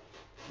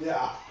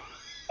 Yeah.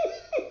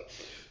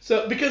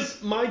 So,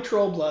 because my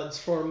Troll Bloods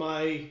for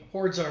my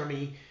Hordes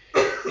army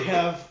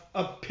have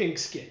a pink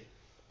skin.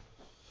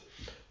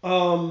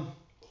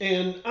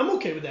 And I'm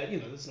okay with that.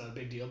 That's not a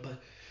big deal. But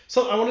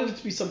so I wanted it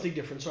to be something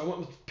different, so I went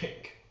with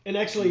pink. And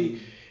actually,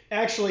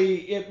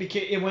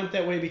 it went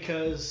that way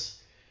because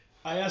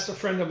I asked a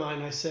friend of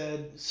mine. I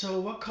said, "So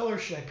what color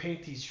should I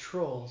paint these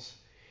trolls?"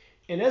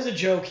 And as a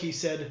joke, he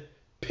said,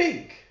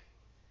 "Pink."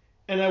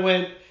 And I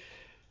went,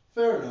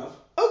 "Fair enough.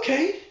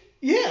 Okay,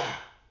 yeah,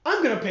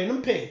 I'm gonna paint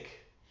them pink."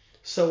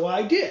 So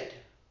I did.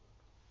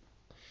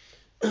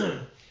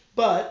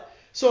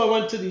 So I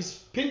went to these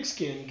pink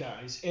skin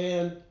guys,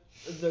 and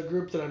the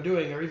group that I'm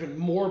doing are even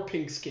more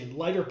pink skin,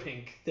 lighter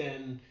pink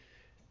than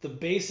the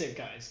basic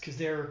guys, because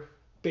they're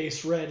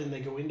base red and they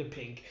go into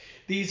pink.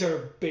 These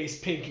are base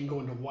pink and go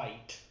into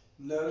white.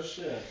 No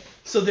shit.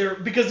 So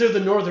because they're the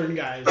northern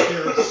guys,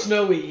 they're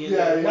snowy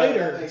and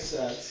lighter. That makes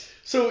sense.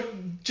 So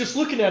just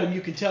looking at them,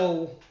 you can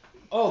tell,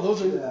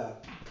 those are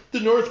the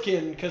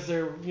Northkin because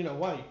they're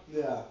white.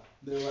 Yeah.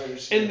 They're lighter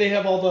skin. And they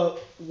have all the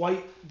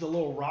white. The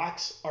little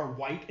rocks are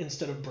white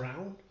instead of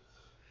brown.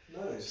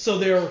 Nice. So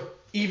they're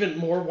even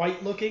more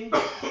white looking.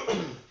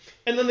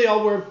 And then they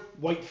all wear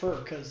white fur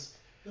because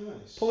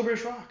Nice. polar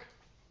bears rock.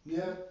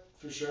 Yeah,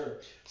 for sure.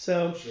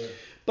 So, For sure.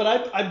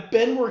 but I've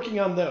been working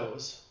on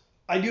those.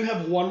 I do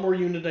have one more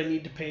unit I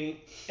need to paint,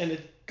 and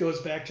it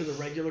goes back to the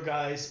regular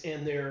guys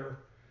and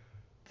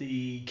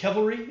the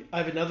cavalry. I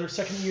have another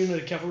second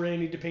unit of cavalry I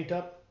need to paint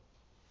up.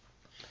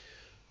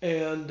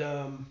 And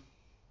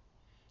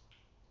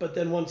but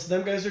then once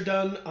them guys are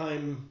done,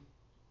 I'm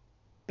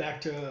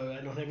back to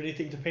I don't have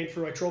anything to paint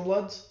for my Troll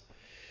Bloods.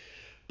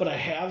 But I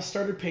have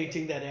started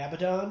painting that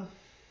Abaddon.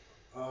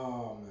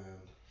 Oh man,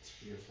 it's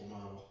a beautiful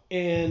model.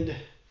 And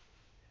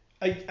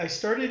I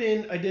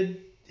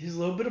did his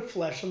little bit of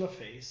flesh on the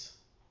face.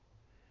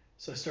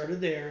 So I started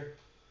there.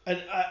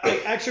 And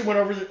I actually went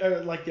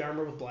over like the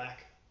armor with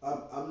black.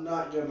 I'm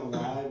not gonna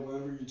lie.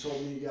 Whenever you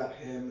told me you got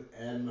him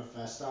and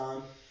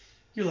Mephiston,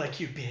 You're like,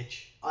 you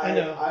bitch. I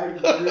know. I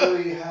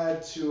really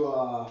had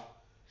to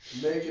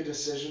make a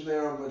decision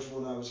there on which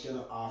one I was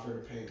gonna offer to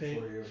paint. For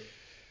you.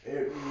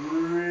 It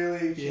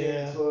really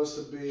came close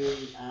to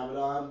being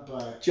Abaddon,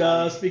 but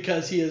just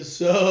because he is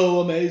so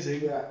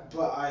amazing. Yeah,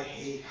 but I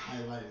hate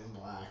highlighting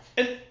black.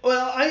 And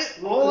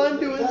all I'm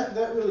doing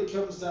that really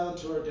comes down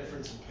to our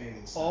difference in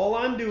painting style. All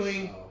I'm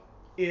doing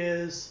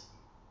is,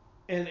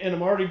 and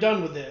I'm already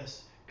done with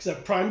this because I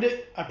primed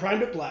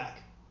it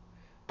black.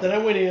 Then I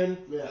went in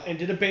and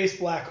did a base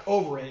black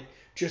over it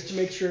just to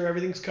make sure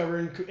everything's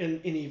covered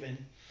and even.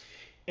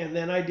 And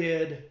then I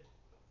did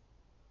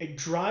a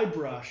dry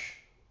brush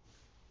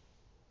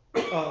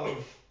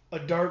of a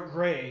dark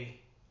gray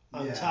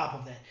on top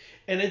of that.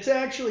 And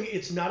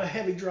it's not a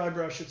heavy dry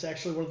brush. It's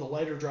actually one of the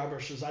lighter dry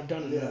brushes I've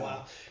done in a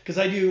while. Because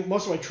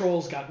most of my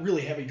trolls got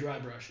really heavy dry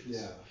brushes.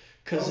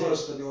 Yeah.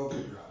 Almost an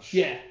open brush.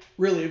 Yeah,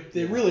 really,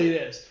 it really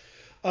is.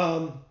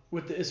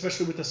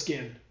 Especially with the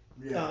skin.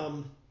 Yeah.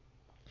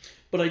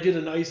 But I did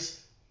a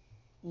nice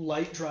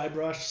light dry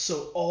brush,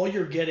 so all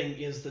you're getting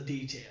is the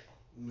detail.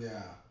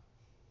 Yeah.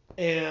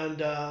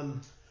 And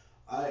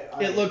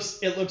it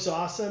looks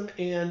awesome,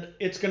 and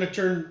it's gonna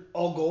turn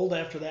all gold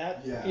after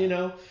that.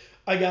 Yeah.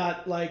 I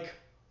got like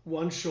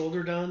one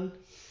shoulder done,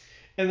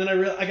 and then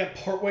I got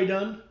partway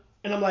done,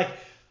 and I'm like,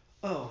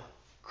 oh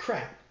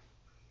crap,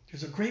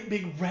 there's a great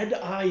big red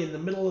eye in the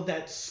middle of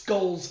that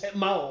skull's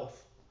mouth.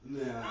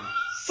 Yeah.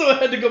 So I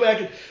had to go back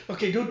and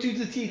okay, don't do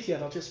the teeth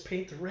yet. I'll just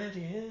paint the red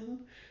in.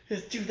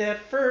 Just do that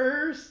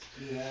first.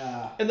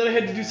 Yeah. And then I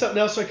had to do something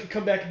else so I could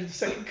come back and do the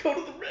second coat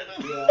of the red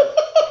on. Yeah.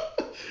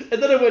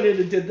 And then I went in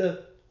and did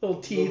the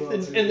little teeth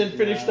and then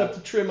finished up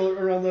the trim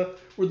around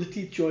where the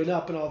teeth join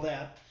up and all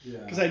that. Yeah.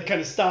 Because I kind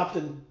of stopped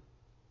and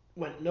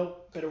went,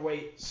 nope, better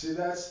wait. See,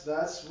 that's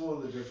one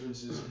of the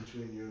differences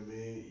between you and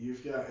me.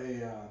 You've got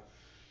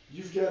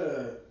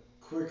a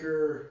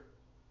quicker,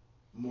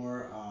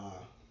 more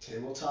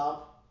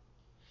tabletop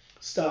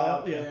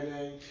style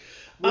painting,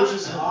 which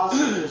is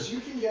awesome because you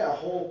can get a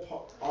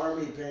whole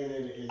army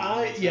painted in.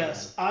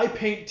 I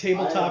paint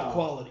tabletop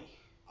quality.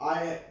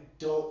 I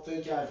don't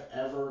think I've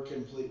ever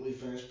completely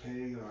finished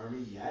painting an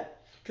army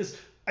yet. Because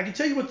I can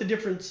tell you what the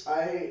difference.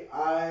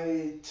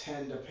 I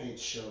tend to paint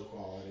show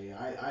quality.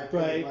 I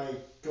paint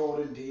like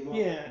golden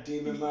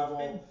demon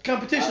level.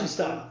 Competition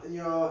style.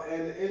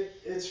 And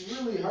it's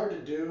really hard to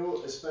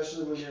do,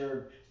 especially when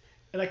you're.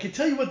 And I can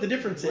tell you what the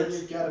difference is.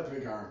 When you've got a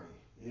big army,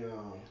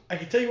 I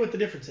can tell you what the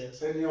difference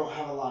is. And you don't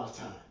have a lot of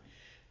time.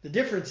 The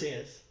difference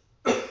is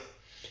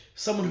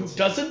someone who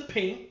doesn't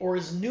paint or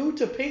is new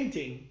to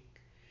painting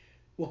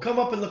will come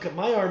up and look at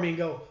my army and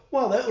go,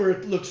 wow, that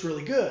looks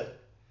really good.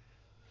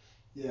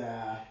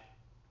 Yeah.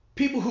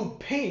 People who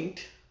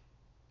paint,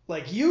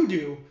 like you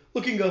do,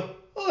 look and go,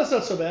 oh, that's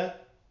not so bad.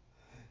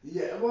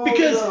 Yeah, well,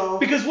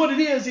 because what it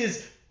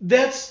is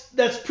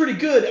that's pretty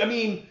good. I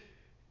mean,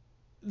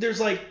 there's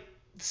like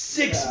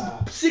six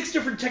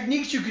different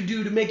techniques you could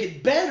do to make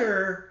it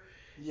better.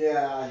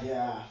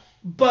 Yeah.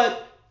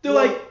 But they're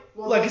like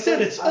I said,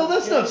 that's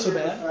not so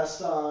bad.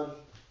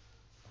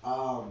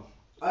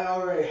 I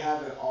already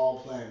have it all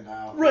planned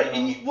out. Right,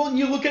 and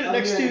you look at it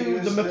next to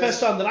the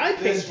Mephiston that I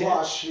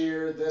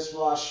painted. This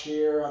wash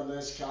here on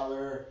this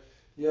color.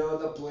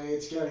 The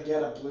blade's going to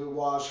get a blue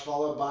wash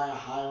followed by a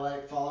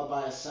highlight, followed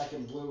by a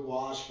second blue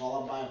wash,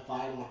 followed by a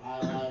final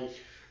highlight.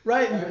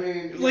 Right. I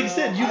mean, like I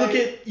said,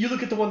 you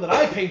look at the one that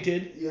I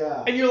painted.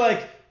 Yeah. And you're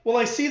like, well,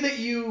 I see that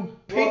you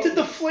painted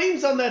the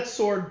flames on that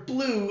sword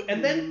blue,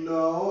 and then...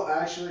 No,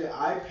 actually,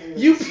 I painted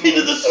You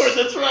painted the sword,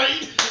 that's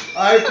right.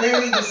 I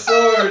painted the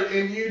sword,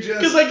 and you just...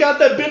 Because I got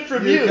that bit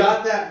from you. You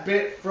got that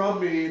bit from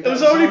me. It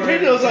was already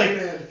painted. I was like,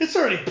 it's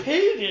already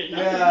painted.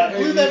 Yeah, I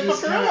blew that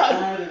fucker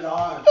on. Added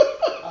on.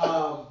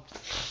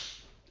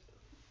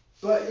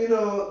 But,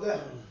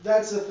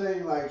 that's the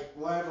thing, like,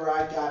 whenever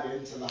I got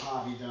into the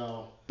hobby,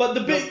 though... But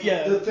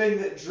the thing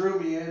that drew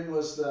me in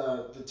was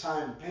the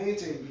time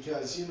painting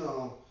because,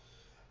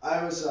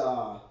 I was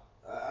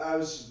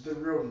the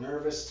real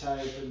nervous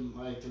type and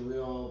like the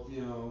real,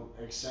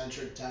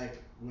 eccentric type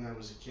when I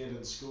was a kid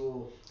in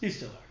school. You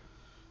still are.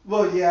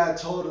 Well, yeah,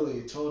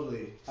 totally.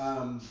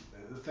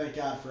 Thank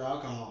God for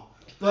alcohol.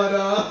 But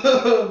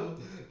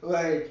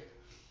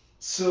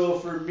So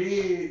for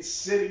me,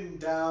 sitting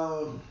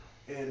down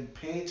and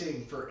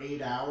painting for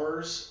 8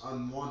 hours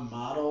on one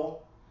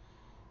model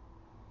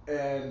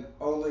and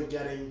only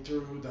getting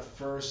through the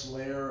first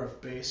layer of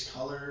base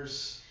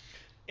colors.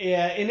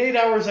 Yeah, in 8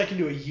 hours I can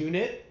do a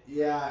unit.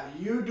 Yeah,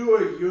 you do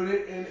a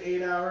unit in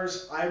 8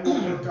 hours. I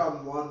will work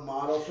on one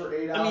model for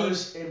eight I mean,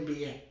 hours and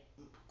be a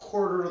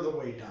quarter of the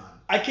way done.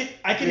 I can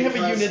have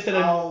a unit that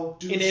I'll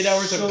do in 8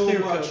 hours I'm so clear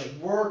much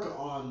coding. work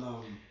on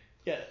them.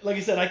 Yeah, like I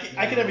said, I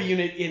can have a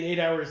unit in 8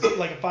 hours,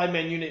 like a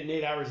 5-man unit in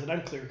 8 hours that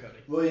I'm clear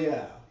coding. Well,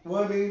 yeah.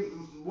 Well, I mean,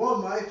 one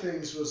of my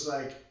things was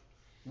like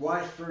when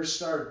I first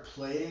started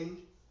playing,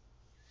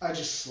 I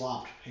just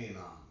slopped paint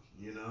on,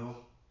 you know.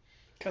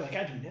 Kind of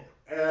like I do now.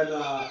 And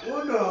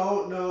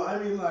well, no, I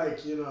mean like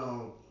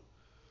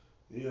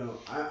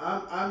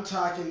I'm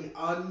talking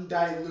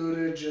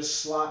undiluted,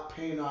 just slop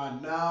paint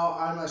on. Now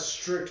I'm a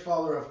strict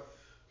follower of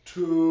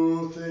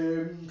too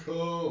thin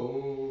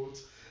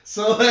coats.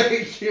 So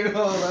like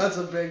that's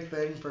a big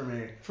thing for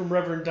me. From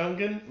Reverend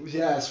Duncan.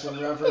 Yes, from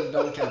Reverend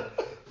Duncan.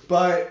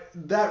 But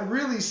that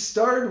really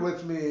started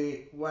with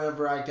me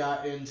whenever I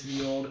got into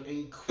the old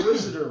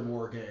Inquisitor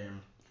war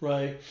game.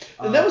 Right,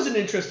 and that was an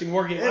interesting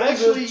war game. It I was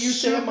actually a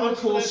used to have super mods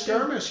for cool that too.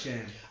 skirmish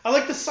game. I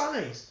like the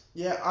size.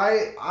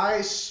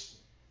 Yeah,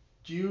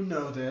 you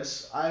know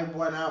this. I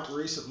went out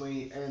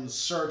recently and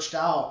searched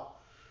out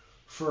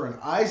for an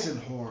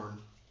Eisenhorn,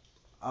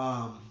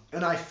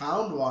 and I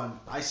found one.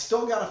 I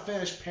still gotta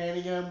finish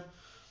painting him,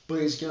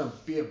 but he's gonna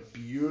be a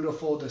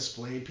beautiful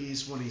display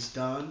piece when he's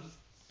done.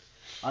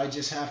 I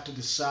just have to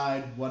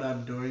decide what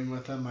I'm doing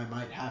with him. I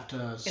might have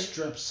to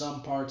strip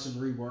some parts and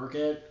rework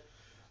it.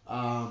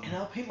 And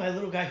I'll paint my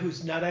little guy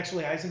who's not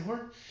actually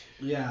Eisenhorn.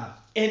 Yeah.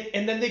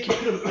 And then they can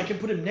put him. I can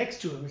put him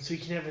next to him so he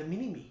can have a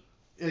mini me.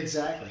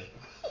 Exactly.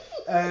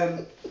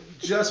 And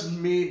just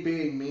me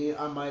being me,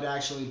 I might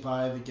actually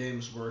buy the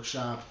Games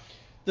Workshop.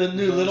 The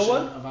new little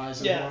one of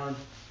Eisenhorn.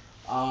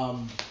 Yeah.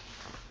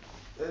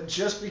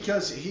 Just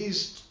because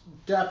he's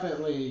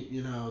definitely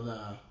the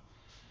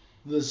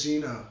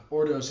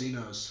Ordo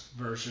Xenos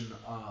version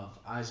of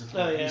Eisenhorn.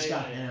 Oh, yeah, he's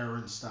got yeah. hair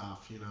and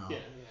stuff. Yeah.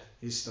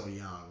 He's still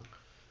young.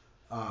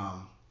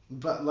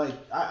 But like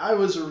I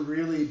was a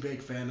really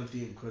big fan of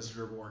the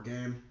Inquisitor war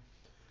game.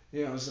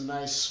 It was a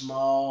nice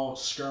small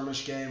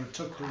skirmish game. It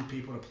took 3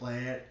 people to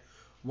play it.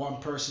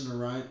 1 person to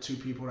run it, 2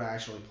 people to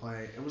actually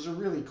play it. It was a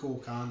really cool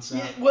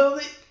concept. Yeah,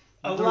 well,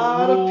 a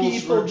lot of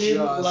people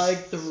didn't just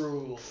like the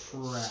rules.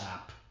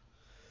 Crap.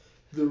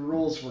 The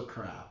rules were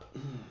crap.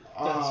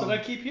 That's what I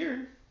keep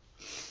hearing.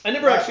 I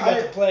never actually got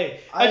to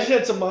play. I just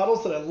had some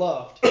models that I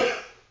loved.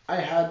 I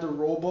had the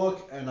rule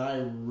book and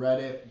I read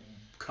it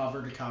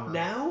cover to cover.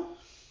 Now?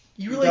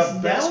 You realize the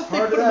now best if they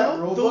part put of them that out,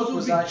 rule those book would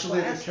was be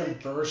actually plastic. the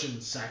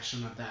conversion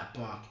section of that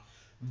book.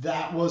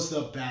 That was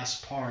the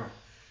best part.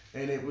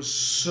 And it was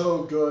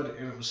so good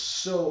and it was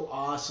so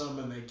awesome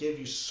and they gave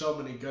you so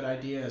many good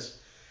ideas.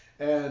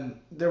 And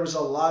there was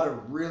a lot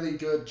of really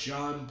good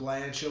John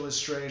Blanche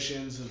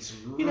illustrations and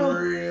some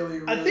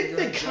really I think good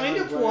they kind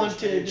John of Blanche wanted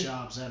paint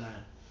jobs in it.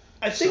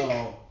 I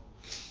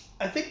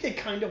think they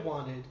kind of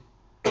wanted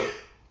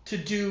to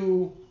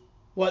do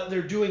what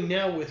they're doing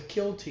now with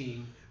Kill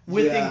Team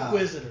with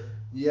Inquisitor.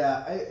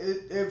 Yeah,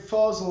 it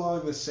falls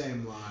along the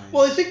same line.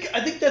 Well, I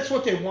think that's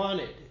what they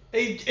wanted.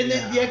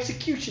 The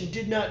execution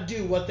did not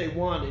do what they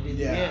wanted in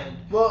the end.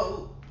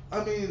 Well,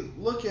 I mean,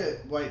 look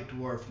at White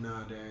Dwarf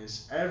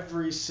nowadays.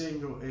 Every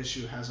single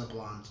issue has a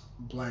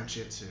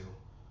Blanchitsu.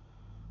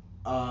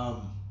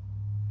 And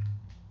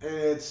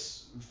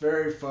it's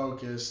very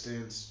focused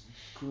and it's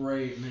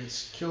great and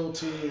it's Kill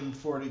Team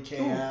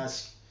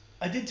 40K-esque.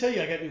 I did tell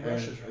you I got new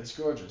brushes, right? It's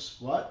gorgeous.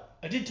 What?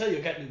 I did tell you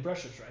I got new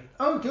brushes, right?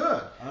 Oh,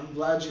 good. I'm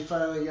glad you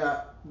finally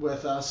got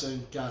with us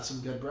and got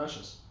some good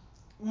brushes.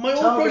 My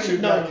Tell old me brushes, you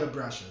got good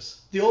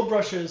brushes. The old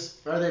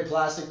brushes. Are they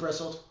plastic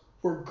bristled?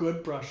 Were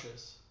good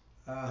brushes.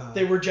 Uh-huh.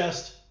 They were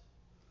just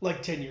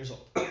like 10 years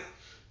old.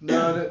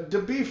 No, to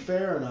be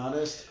fair and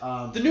honest,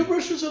 the new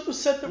brushes of the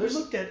set that we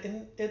looked at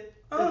at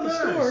the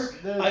store.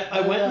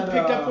 I went and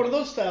picked up one of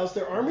those styles.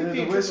 They're Army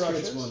Painter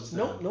brushes. Ones,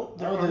 nope.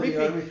 They're Army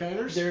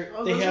Painters.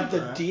 They have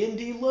the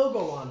D&D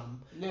logo on them.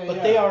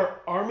 But they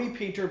are Army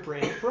Painter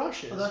brand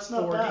brushes. Well, that's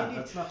not bad. D&D.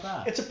 That's not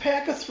bad. It's a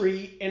pack of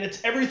 3, and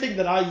it's everything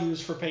that I use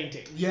for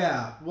painting.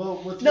 Yeah. Well,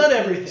 with not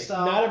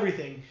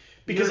everything.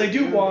 Because I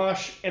do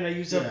wash, and I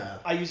use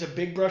a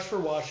big brush for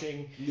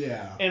washing.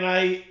 Yeah. And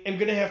I am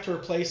gonna have to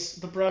replace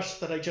the brush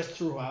that I just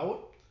threw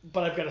out,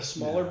 but I've got a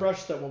smaller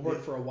brush that will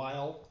work for a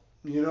while.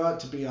 You know what?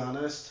 To be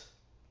honest,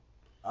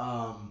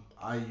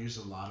 I use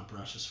a lot of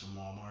brushes from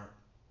Walmart.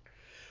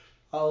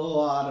 A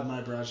lot of my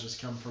brushes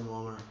come from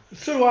Walmart.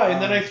 So do I,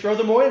 and then I throw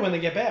them away when they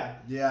get bad.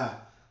 Yeah.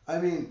 I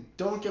mean,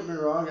 don't get me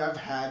wrong. I've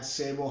had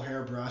sable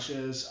hair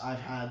brushes. I've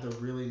had the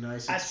really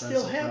nice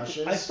expensive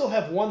brushes. I still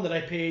have one that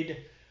I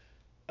paid.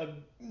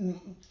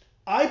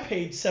 I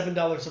paid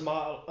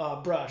 $7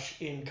 a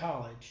brush in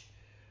college.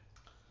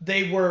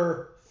 They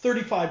were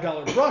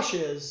 $35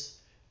 brushes,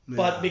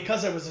 but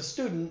because I was a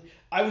student,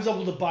 I was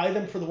able to buy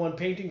them for the one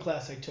painting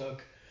class I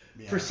took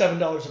for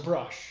 $7 a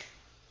brush.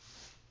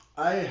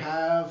 I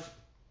have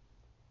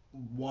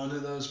one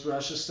of those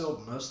brushes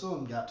still. Most of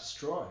them got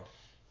destroyed.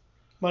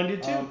 Mine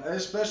did too.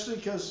 Especially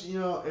because,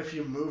 if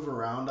you move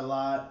around a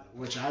lot,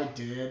 which I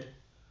did,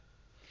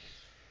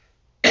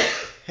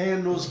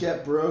 handles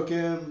get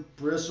broken,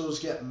 bristles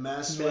get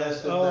messed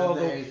with, and Oh,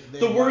 then they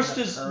the wind worst up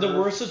is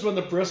curved. when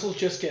the bristles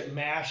just get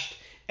mashed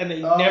and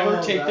they never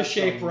Oh, take the that's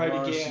shape right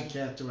worst. again. You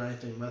can't do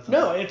anything with them.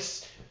 No,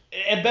 it's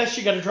at best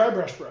you got a dry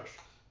brush.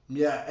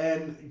 Yeah,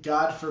 and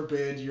God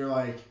forbid you're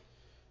like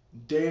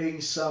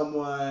dating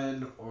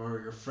someone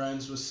or you're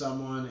friends with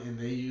someone and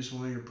they use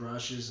one of your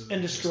brushes and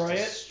they Destroy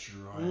just it.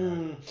 destroy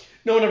it.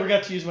 No one ever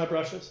got to use my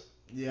brushes.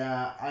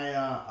 Yeah,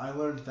 I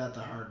learned that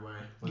the hard way.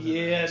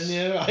 Yeah,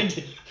 no, I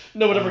did.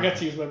 No one ever got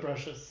to use my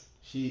brushes.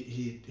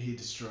 He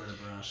destroyed a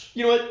brush.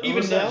 You know what? Or Even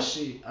was that now, a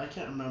sheet? I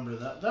can't remember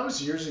that. That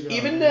was years ago.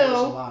 Even There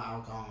was now- a lot of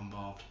alcohol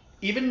involved.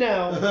 even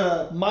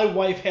now, my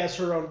wife has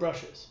her own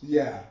brushes.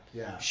 Yeah.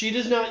 She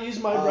does not use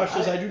my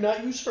brushes. I do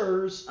not use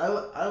hers.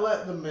 I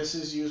let the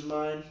missus use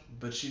mine,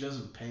 but she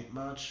doesn't paint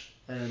much,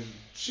 and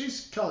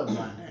she's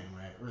colorblind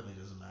anyway. It really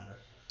doesn't matter.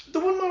 The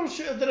one model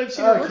that I've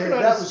seen her working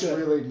on that is was good.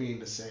 really mean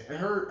to say.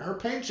 Her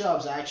paint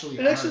jobs actually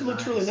It actually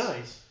looks really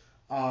nice.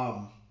 She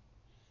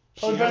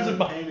Probably better than hasn't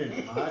mine.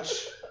 painted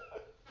much.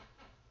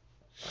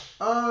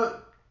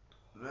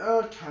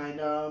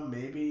 Kinda,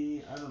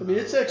 maybe. I don't know. I mean,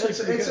 it's actually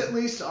pretty it's good. at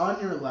least on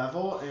your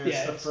level, and Yeah,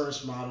 it's the it's-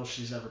 first model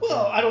she's ever.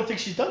 Well, painted. I don't think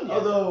she's done yet.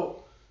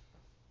 Although,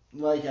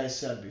 like I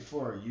said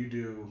before, you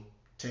do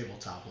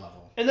tabletop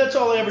level, And that's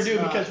all I ever It's do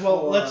not because,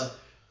 well, for-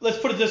 let's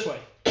put it this way.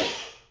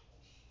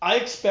 I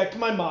expect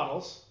my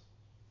models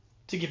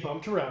to get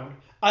bumped around.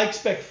 I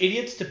expect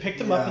idiots to pick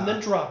them up and Yeah.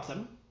 then drop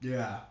them.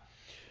 Yeah.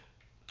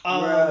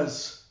 Um,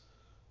 Whereas,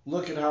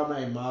 look at how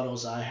many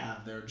models I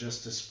have. They're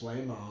just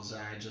display models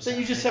that I just. that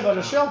you just hanging have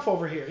on a out. shelf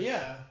over here,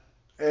 yeah.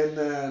 And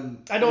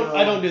then I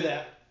don't do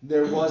that.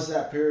 There was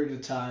that period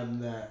of time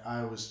that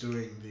I was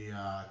doing the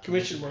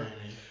Commission work.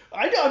 painting.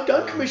 I've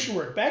done commission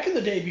work back in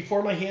the day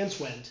before my hands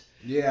went.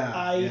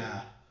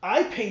 Yeah.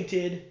 I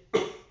painted,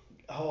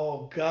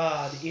 oh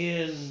God,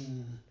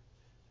 in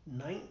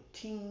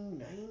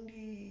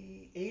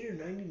 1998 or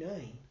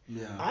 99.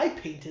 Yeah. I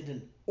painted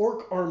an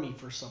orc army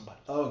for somebody.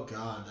 Oh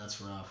God,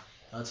 that's rough.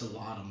 That's a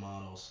lot of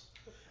models.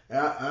 And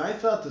I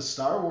thought the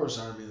Star Wars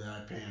army that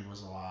I painted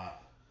was a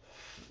lot.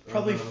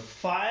 Probably Although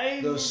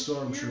 5 Those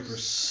stormtroopers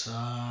years?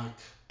 suck.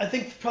 I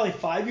think probably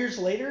 5 years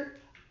later,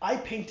 I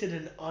painted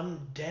an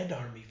undead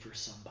army for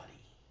somebody.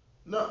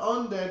 No,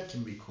 undead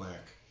can be quick.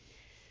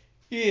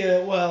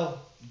 Yeah, well,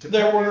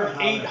 there Depending were on how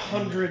they're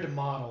 800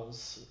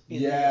 models.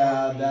 In the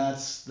Yeah, army.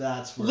 that's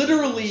where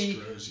Literally it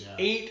screws you.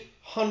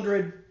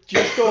 800,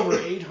 just over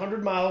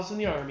 800 miles in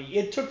the army.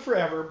 It took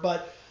forever,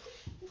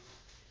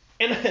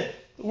 and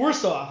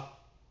worse off,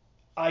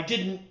 I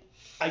didn't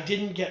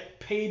get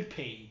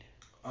paid.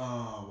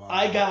 Oh wow.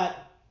 I got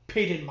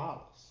paid in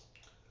models.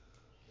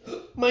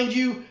 Mind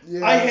you,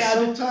 Yeah,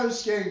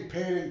 sometimes getting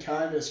paid in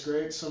kind is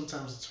great.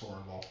 Sometimes it's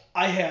horrible.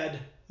 I had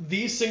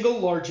the single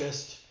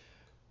largest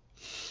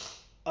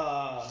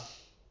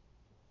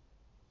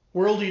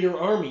World Eater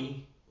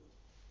army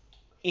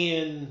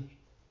in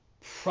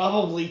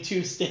probably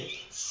 2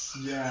 states.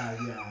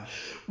 Yeah.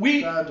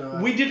 We Bad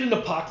dog. we did an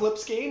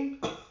apocalypse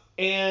game,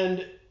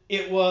 and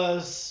it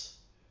was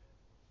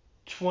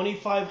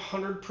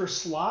 2,500 per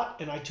slot,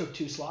 and I took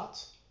 2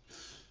 slots.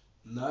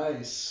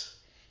 Nice.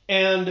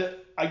 And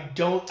I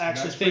don't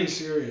actually That's pretty think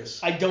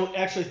serious. I don't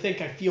actually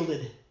think I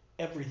fielded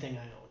everything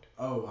I owned.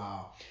 Oh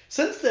wow.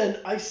 Since then,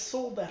 I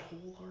sold that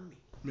whole army.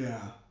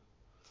 Yeah.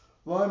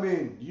 Well, I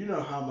mean, you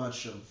know how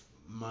much of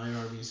my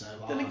armies I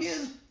lost.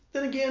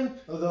 Then again,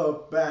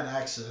 Although bad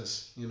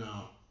access,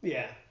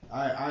 yeah.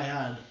 I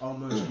had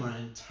almost my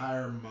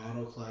entire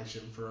model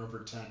collection for over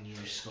 10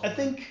 years stolen.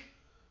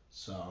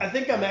 I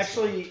think I'm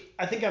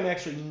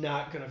actually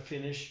not gonna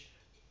finish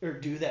or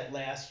do that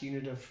last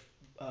unit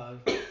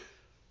of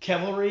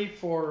cavalry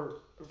for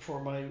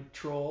my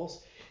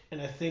trolls,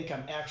 and I think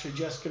I'm actually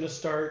just gonna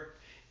start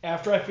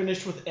after I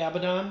finish with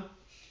Abaddon.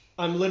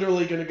 I'm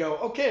literally gonna go,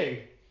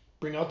 okay,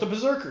 bring out the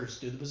berserkers,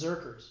 do the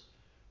berserkers,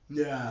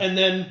 Yeah. and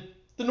then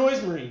the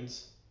noise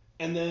marines,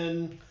 and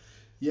then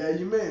Yeah,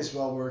 you may as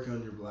well work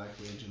on your Black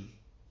Legion.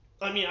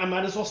 I mean I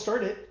might as well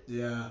start it.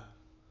 Yeah.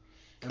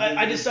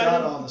 I you've decided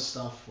got all the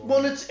stuff for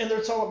Well, it.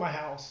 it's all at my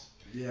house.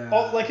 Yeah.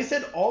 Like I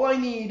said, all I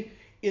need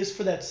is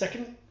for that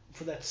second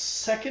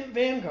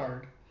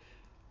vanguard.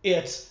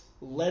 It's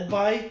led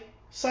by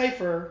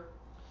Cypher,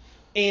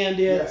 and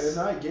it's and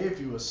I gave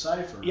you a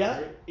cipher,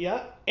 right?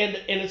 yeah, and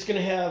it's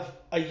gonna have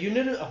a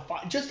unit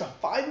just a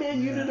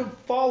 5-man unit of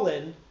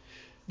Fallen,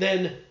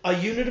 then a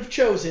unit of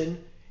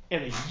Chosen,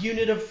 and a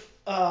unit of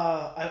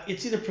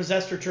it's either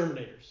Possessed or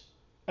Terminators.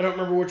 I don't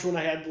remember which one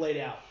I had laid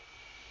out.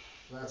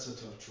 That's a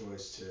tough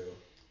choice too.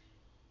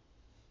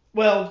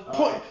 Well,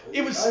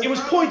 it was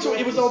points. probably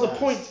It was all the Possessed.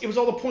 points. It was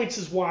all the points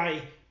is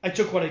why I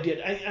took what I did,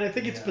 and I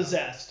think it's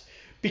Possessed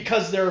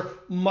because they're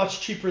much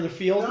cheaper in the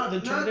field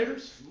than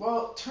Terminators.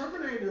 Well,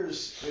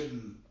 Terminators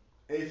in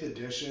 8th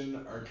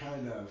edition are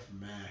kind of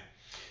meh.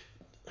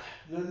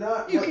 They're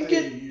not You what can they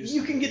get used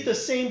you to can be. get the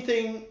same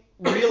thing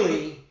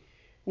really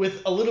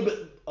with a little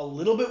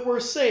bit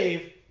worse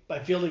save by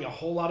fielding a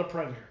whole lot of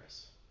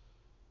Primaris.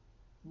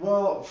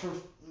 Well,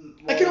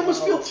 I can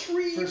almost no, field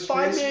three for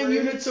 5-man Space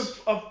units Marines,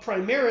 of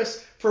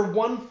Primaris for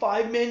one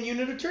 5-man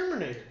unit of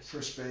Terminators.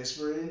 for Space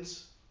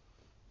Marines,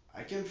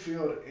 I can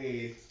field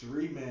a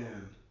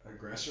 3-man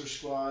aggressor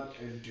squad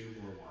and do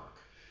more work.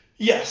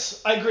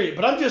 Yes, I agree,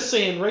 but I'm just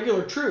saying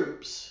regular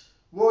troops.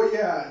 Well,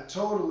 yeah,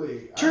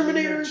 totally. I mean,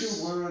 they're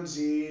Terminators. 2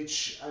 wounds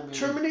each. I mean,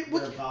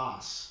 they're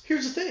boss.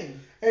 Here's the thing.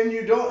 And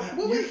you don't.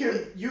 Wait.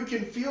 You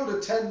can field a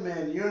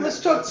 10-man unit. Let's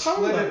talk but power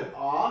split level. it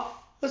off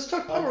Let's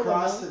talk power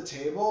across level. the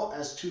table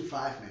as 2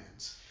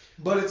 5-mans,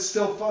 but it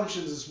still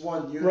functions as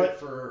one unit Right.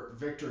 for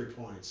victory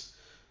points,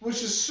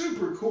 which is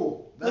super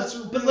cool. That's a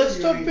really But let's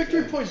talk unique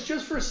victory thing. points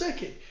just for a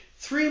second.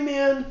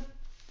 3-man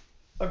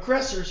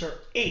aggressors are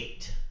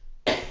 8.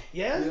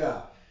 Yeah?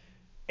 Yeah.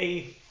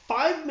 A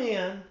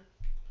 5-man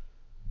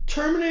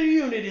Terminator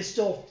unit is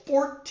still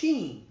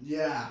 14.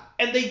 Yeah.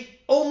 And they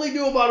only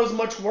do about as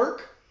much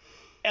work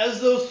as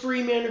those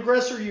 3-man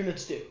aggressor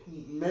units do.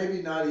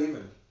 Maybe not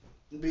even.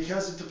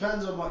 Because it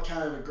depends on what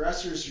kind of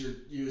aggressors you're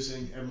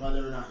using and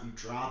whether or not you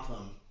drop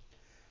them.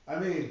 I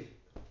mean,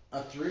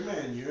 a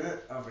 3-man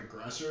unit of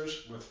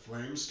aggressors with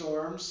flame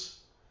storms,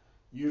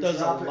 you Does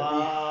drop a it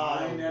lot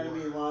behind of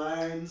enemy work.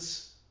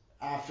 lines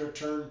after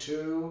turn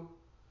 2,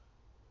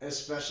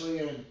 especially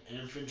in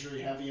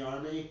infantry heavy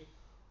army.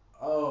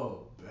 Oh,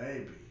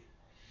 baby.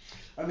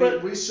 I mean,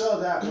 But- we saw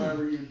that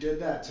whenever you did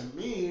that to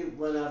me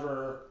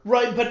whenever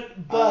Right, I was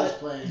but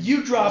playing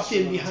you dropped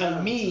in Western behind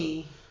Lieutenant,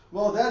 me,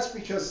 Well, that's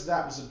because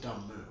that was a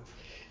dumb move.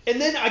 and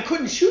then I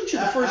couldn't shoot you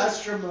the first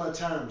Astra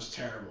Militarum was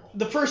terrible.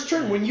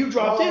 turn when you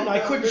dropped in. I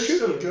couldn't they're shoot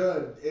still you.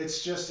 good.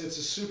 It's just it's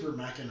a super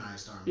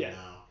mechanized army Yeah.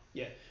 now.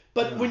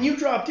 But Yeah. when you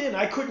dropped in,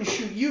 I couldn't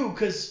shoot you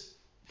because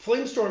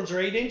flame storms are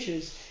 8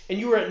 inches, and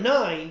you were at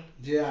 9.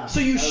 Yeah. So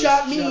you I was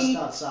shot me, just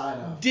outside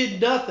of. did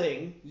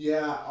nothing,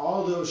 Yeah,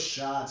 all those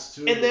shots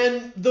too. and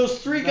then those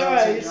 3 Melting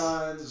guys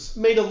guns,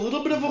 made a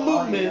little bit of a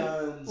volley movement.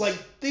 guns. Like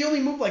they only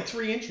moved like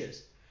 3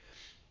 inches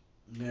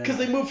because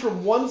Yeah. they moved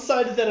from one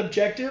side of that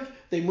objective.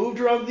 They moved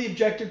around the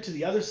objective to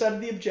the other side of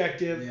the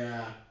objective,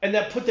 Yeah. and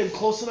that put them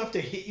close enough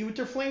to hit you with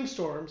their flame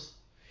storms.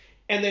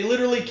 And they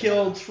literally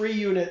killed 3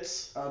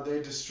 units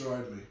They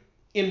destroyed me.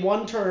 in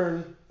one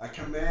turn. A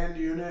command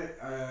unit,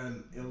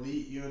 an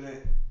elite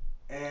unit,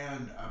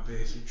 and a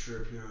basic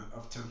troop unit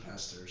of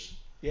Tempesters.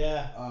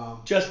 Yeah.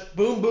 Um, Just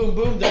boom, boom,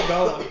 boom, they're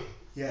gone.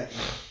 yeah,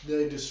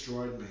 they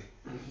destroyed me.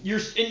 You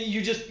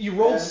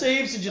rolled And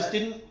saves and just I-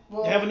 didn't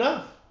well, have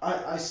enough.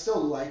 I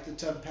still like the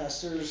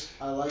Tempesters.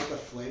 I like the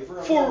flavor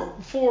of For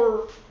them.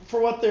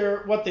 for what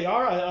they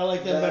are, I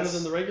like them better That's-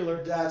 than the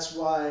regular. That's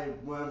why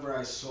whenever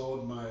I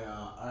sold my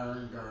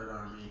Iron Guard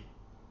army,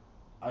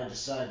 I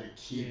decided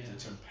to keep Yeah. the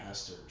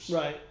Tempesters.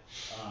 Right.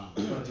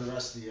 But the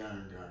rest of the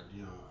Iron Guard,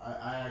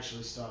 I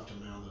actually still have to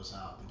mail those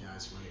out. The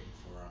guy's waiting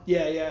for them.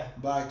 Yeah.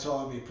 But I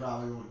told him he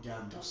probably won't get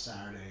them until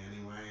Saturday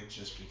anyway,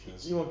 just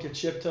because. You won't get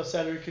shipped till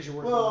Saturday because you're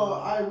working. Well,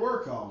 on I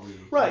work all week.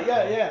 Right,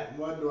 yeah.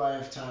 When do I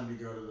have time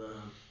to go to the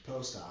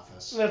post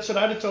office? That's what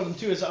I'd have told him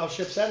too. Is I'll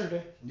ship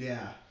Saturday.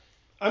 Yeah.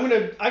 I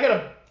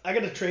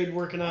got a trade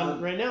working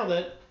on right now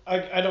that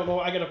I don't know.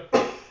 I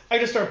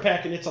gotta start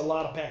packing. It's a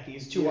lot of packing.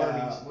 It's 2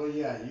 armies. Well,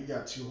 yeah, you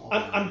got 2 whole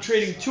I'm armies,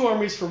 trading so. 2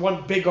 armies for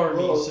 1 big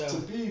army. Well, So to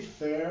be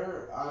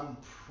fair, I'm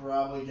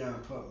probably gonna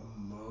put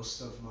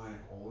most of my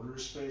older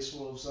Space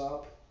Wolves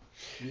up.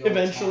 The old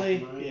Eventually,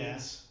 Tank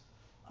Marines.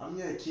 I'm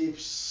gonna keep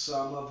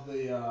some of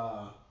the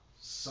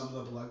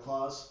Blood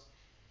Claws.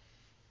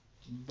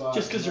 But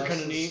Just 'cause they're most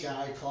kinda of the neat.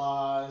 Sky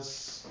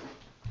Claws.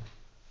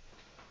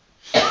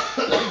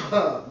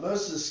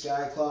 Most of the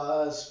Sky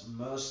Claws,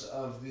 most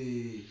of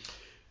the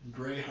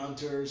Grey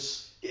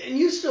Hunters, and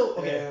you still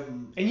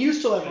and you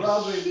still have a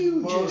probably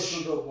most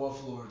huge of the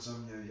Wolf Lords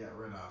I'm gonna get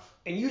rid of.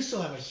 and you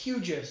still have a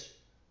hugest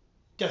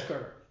Death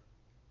Guard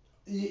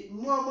army.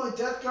 Well, my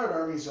Death Guard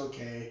army's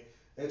okay.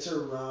 It's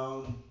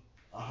around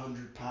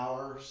 100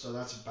 power, so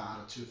that's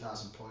about a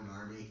 2,000 point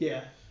army.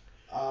 Yeah.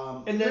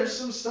 And there's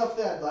some stuff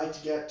that I'd like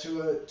to get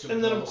to it.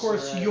 And then of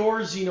course bolster it. your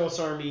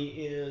Xenos army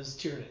is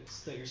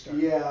Tyranids that you're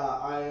starting. Yeah,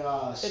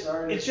 I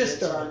started it's just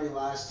its started. army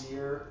last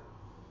year.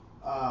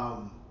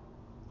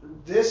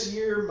 This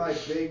year, my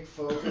big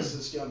focus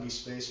is going to be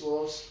Space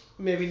Wolves.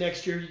 Maybe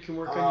next year you can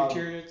work on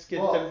your Tyranids,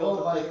 get them built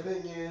up. My later.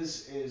 thing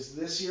is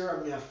this year I'm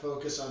going to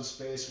focus on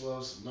Space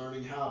Wolves,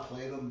 learning how to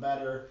play them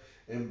better,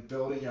 and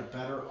building a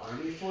better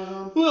army for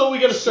them. Well, we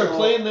got to start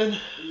playing then.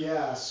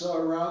 Yeah, so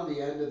around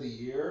the end of the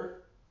year,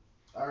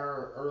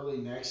 or early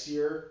next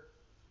year,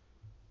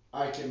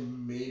 I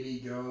can maybe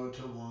go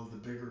to one of the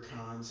bigger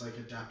cons like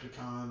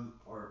Adepticon,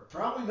 or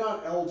probably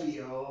not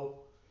LVO.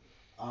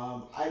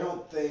 I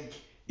don't think.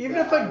 Even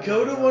that if I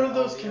go to would one of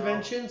those LVO.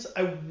 conventions,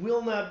 I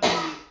will not be.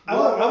 I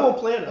won't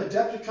plan it.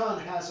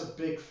 Adepticon has a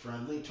big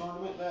friendly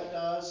tournament that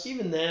does,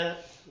 Even that.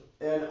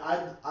 and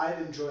I'd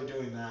enjoy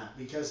doing that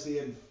because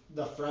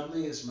the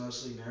friendly is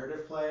mostly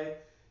narrative play.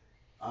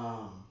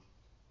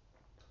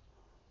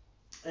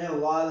 And a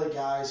lot of the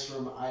guys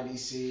from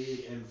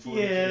IDC and 40K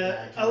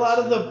Yeah, Diecast a lot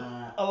of are in the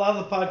that. a lot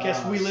of the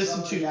podcasts we Some listen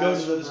of to the go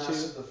guys to from those two.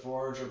 Master the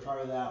Forge are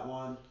part of that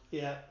one.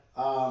 Yeah.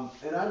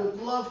 And I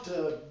would love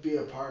to be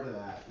a part of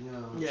that,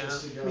 Yeah,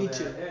 just to go me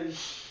there. too.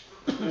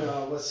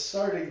 And, with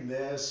starting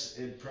this,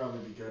 it'd probably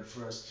be good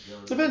for us to go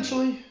to.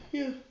 Eventually,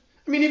 yeah.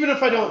 I mean, even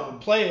if I don't Um,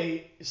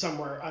 play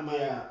somewhere, I might.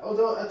 Yeah,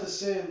 although at the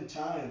same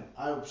time,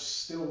 I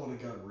still want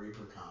to go to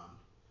ReaperCon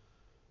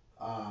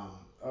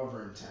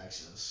over in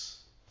Texas.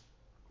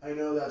 I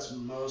know that's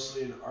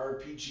mostly an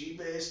RPG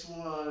based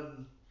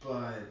one,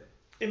 but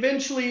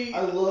Eventually,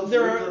 I love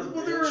there Reaper are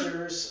well, there are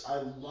miniatures. I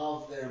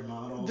love their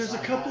models. there's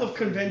a I couple have of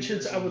for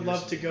conventions years I and would years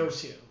love and to go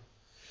years. to.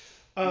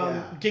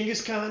 Yeah.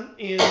 Genghis Khan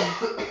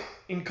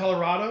in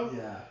Colorado.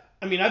 Yeah.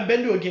 I mean, I've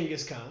been to a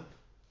Genghis Khan.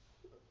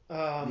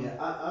 Yeah,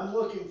 I'm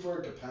looking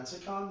forward to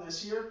Pensacon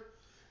this year.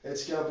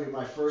 It's going to be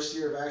my first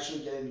year of actually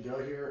getting to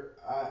go here.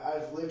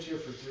 I've lived here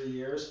for 3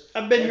 years.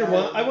 I've been and here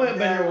once. I've Been here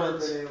never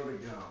once. been able to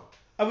go.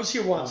 I was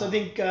here once. I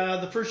think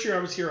the first year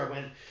I was here, I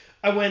went.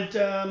 I went.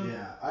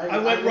 Yeah, I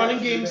went running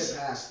games.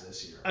 Past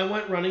this year. I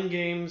went running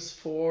games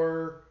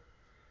for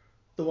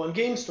the one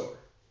game store.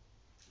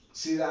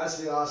 See, that's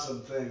the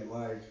awesome thing.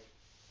 Like,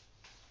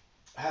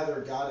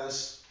 Heather got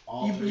us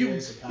all 3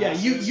 days of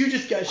passes. Yeah, you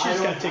just got. She I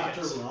just don't got have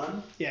tickets. to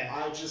run. Yeah.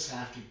 I just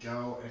have to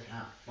go and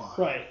have fun.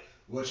 Right.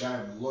 Which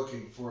I'm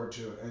looking forward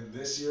to. And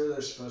this year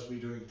they're supposed to be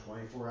doing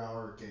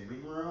 24-hour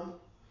gaming room.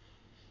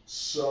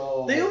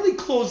 So they only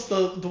closed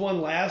the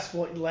one last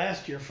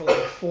year for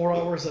like 4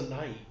 hours a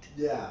night.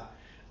 Yeah.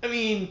 I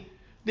mean,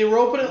 they were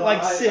open at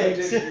like 6. I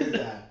did hear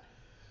that.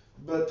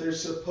 But they're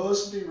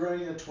supposed to be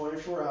running a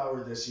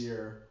 24-hour this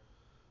year.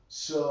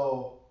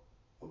 So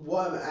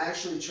what I'm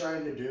actually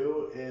trying to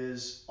do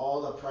is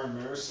all the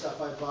Primaris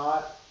stuff I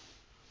bought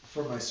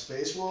for my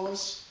Space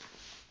Wolves,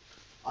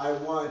 I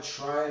want to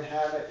try and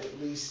have it at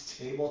least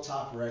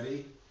tabletop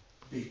ready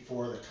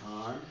before the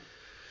con.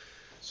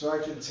 So I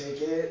can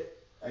take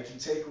it, I can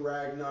take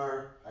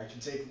Ragnar, I can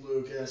take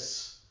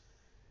Lucas,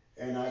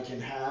 and I can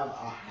have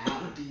a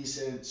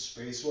half-decent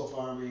Space Wolf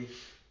army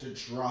to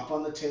drop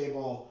on the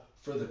table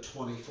for the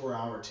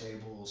 24-hour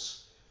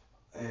tables.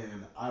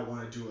 And I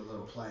want to do a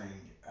little playing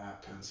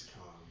at Pensacon.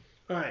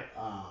 All right.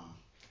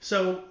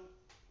 So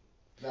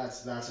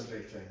that's a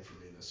big thing for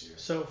me this year.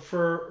 So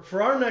for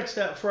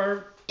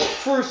our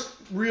first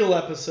real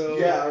episode.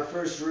 Yeah, our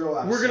first real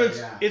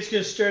episode. It's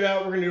gonna start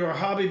out. We're gonna do our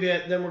hobby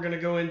bit. Then we're gonna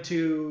go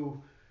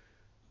into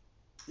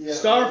yeah,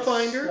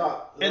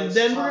 Starfinder, and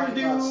then we're gonna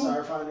do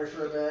Starfinder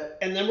for a bit.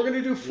 And then we're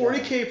gonna do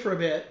 40K for a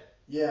bit.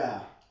 Yeah.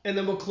 And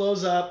then we'll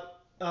close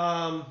up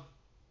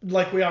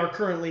like we are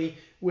currently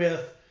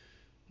with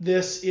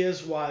this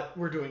is what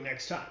we're doing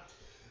next time.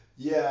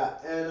 Yeah,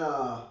 and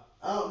I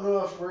don't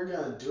know if we're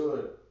gonna do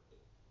it.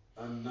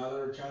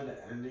 Another kind of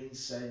ending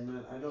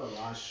segment. I know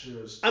last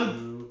shows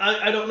too.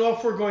 I don't know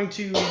if we're going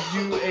to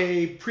do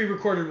a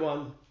pre-recorded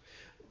one,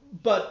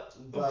 but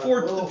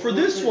for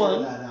this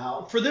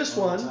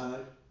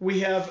one, we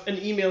have an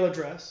email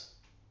address.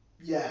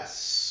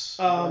 Yes.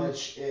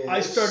 Which is. I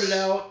started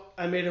out.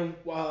 I made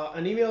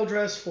an email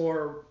address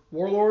for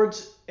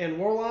warlords and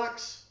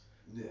warlocks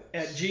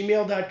at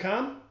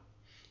gmail.com.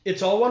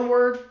 It's all one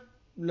word,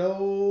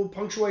 no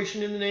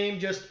punctuation in the name,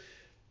 just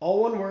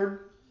all one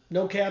word.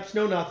 No caps,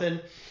 no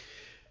nothing.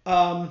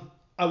 I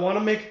want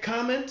to make a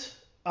comment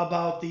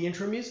about the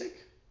intro music.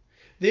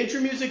 The intro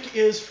music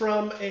is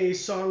from a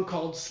song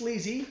called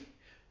Sleazy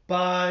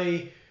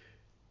by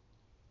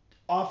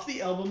off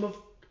the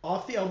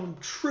album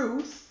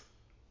Truth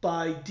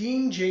by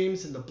Dean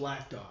James and the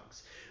Black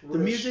Dogs. The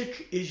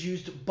music is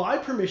used by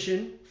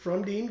permission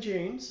from Dean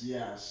James.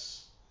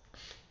 Yes.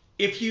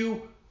 If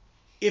you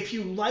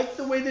like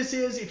the way this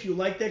is, if you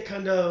like that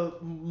kind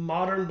of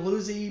modern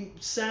bluesy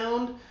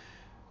sound,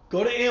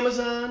 go to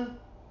Amazon,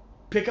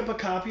 pick up a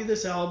copy of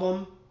this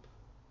album.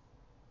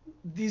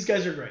 These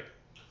guys are great.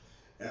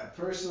 Yeah,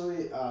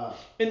 personally.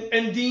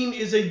 And Dean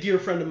is a dear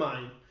friend of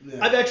mine. Yeah.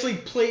 I've actually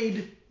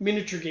played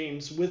miniature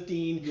games with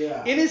Dean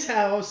in his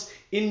house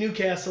in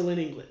Newcastle in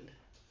England.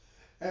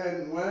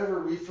 And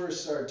whenever we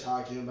first started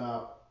talking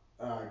about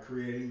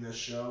creating this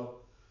show,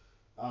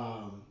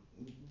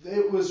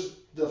 it was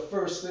the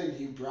first thing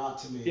he brought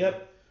to me.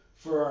 Yep.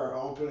 For our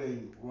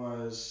opening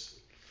was.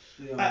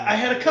 I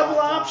had a couple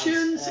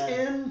options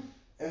and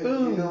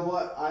boom. You know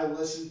what? I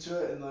listened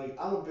to it and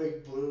I'm a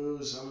big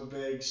blues, I'm a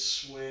big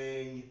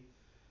swing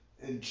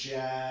and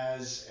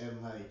jazz and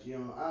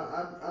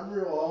I'm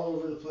real all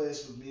over the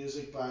place with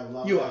music, but I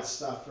love that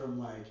stuff from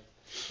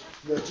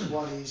the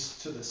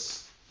 20s to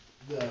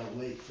the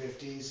late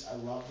 50s. I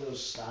love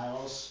those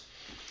styles.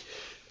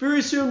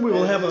 Very soon we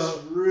will have this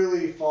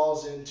really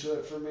falls into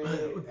it for me,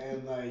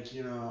 and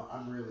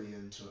I'm really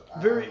into it.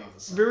 I love the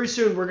song. Very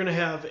soon we're gonna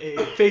have a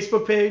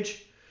Facebook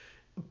page.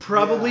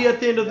 Probably at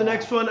the end of the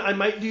next one, I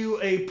might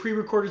do a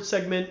pre-recorded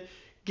segment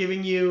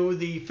giving you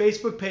the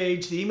Facebook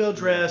page, the email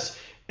address,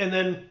 and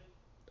then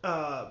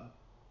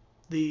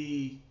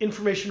the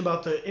information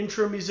about the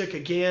intro music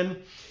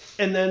again,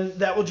 and then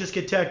that will just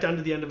get tacked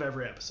onto the end of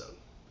every episode.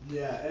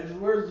 Yeah, and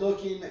we're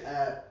looking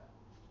at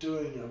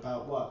doing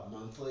about what,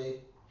 monthly?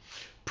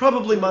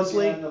 Probably Towards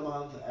monthly. The end of the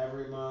month,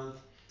 every month.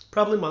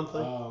 Probably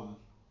monthly.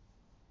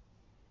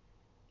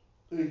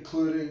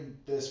 Including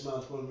this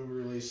month when we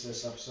release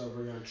this episode,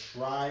 we're gonna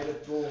try to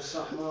pull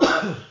something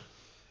off.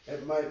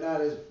 It might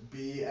not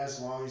be as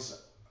long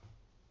as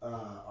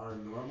our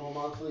normal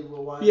monthly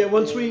will wind Yeah, up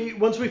once being.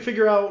 we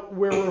figure out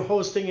where we're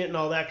hosting it and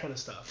all that kind of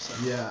stuff.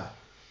 So. Yeah.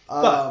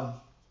 But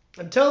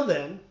until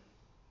then,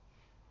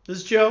 this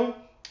is Joe.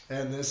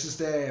 And this is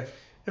Dave.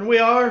 And we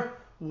are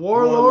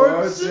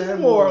Warlords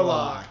and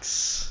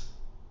Warlocks.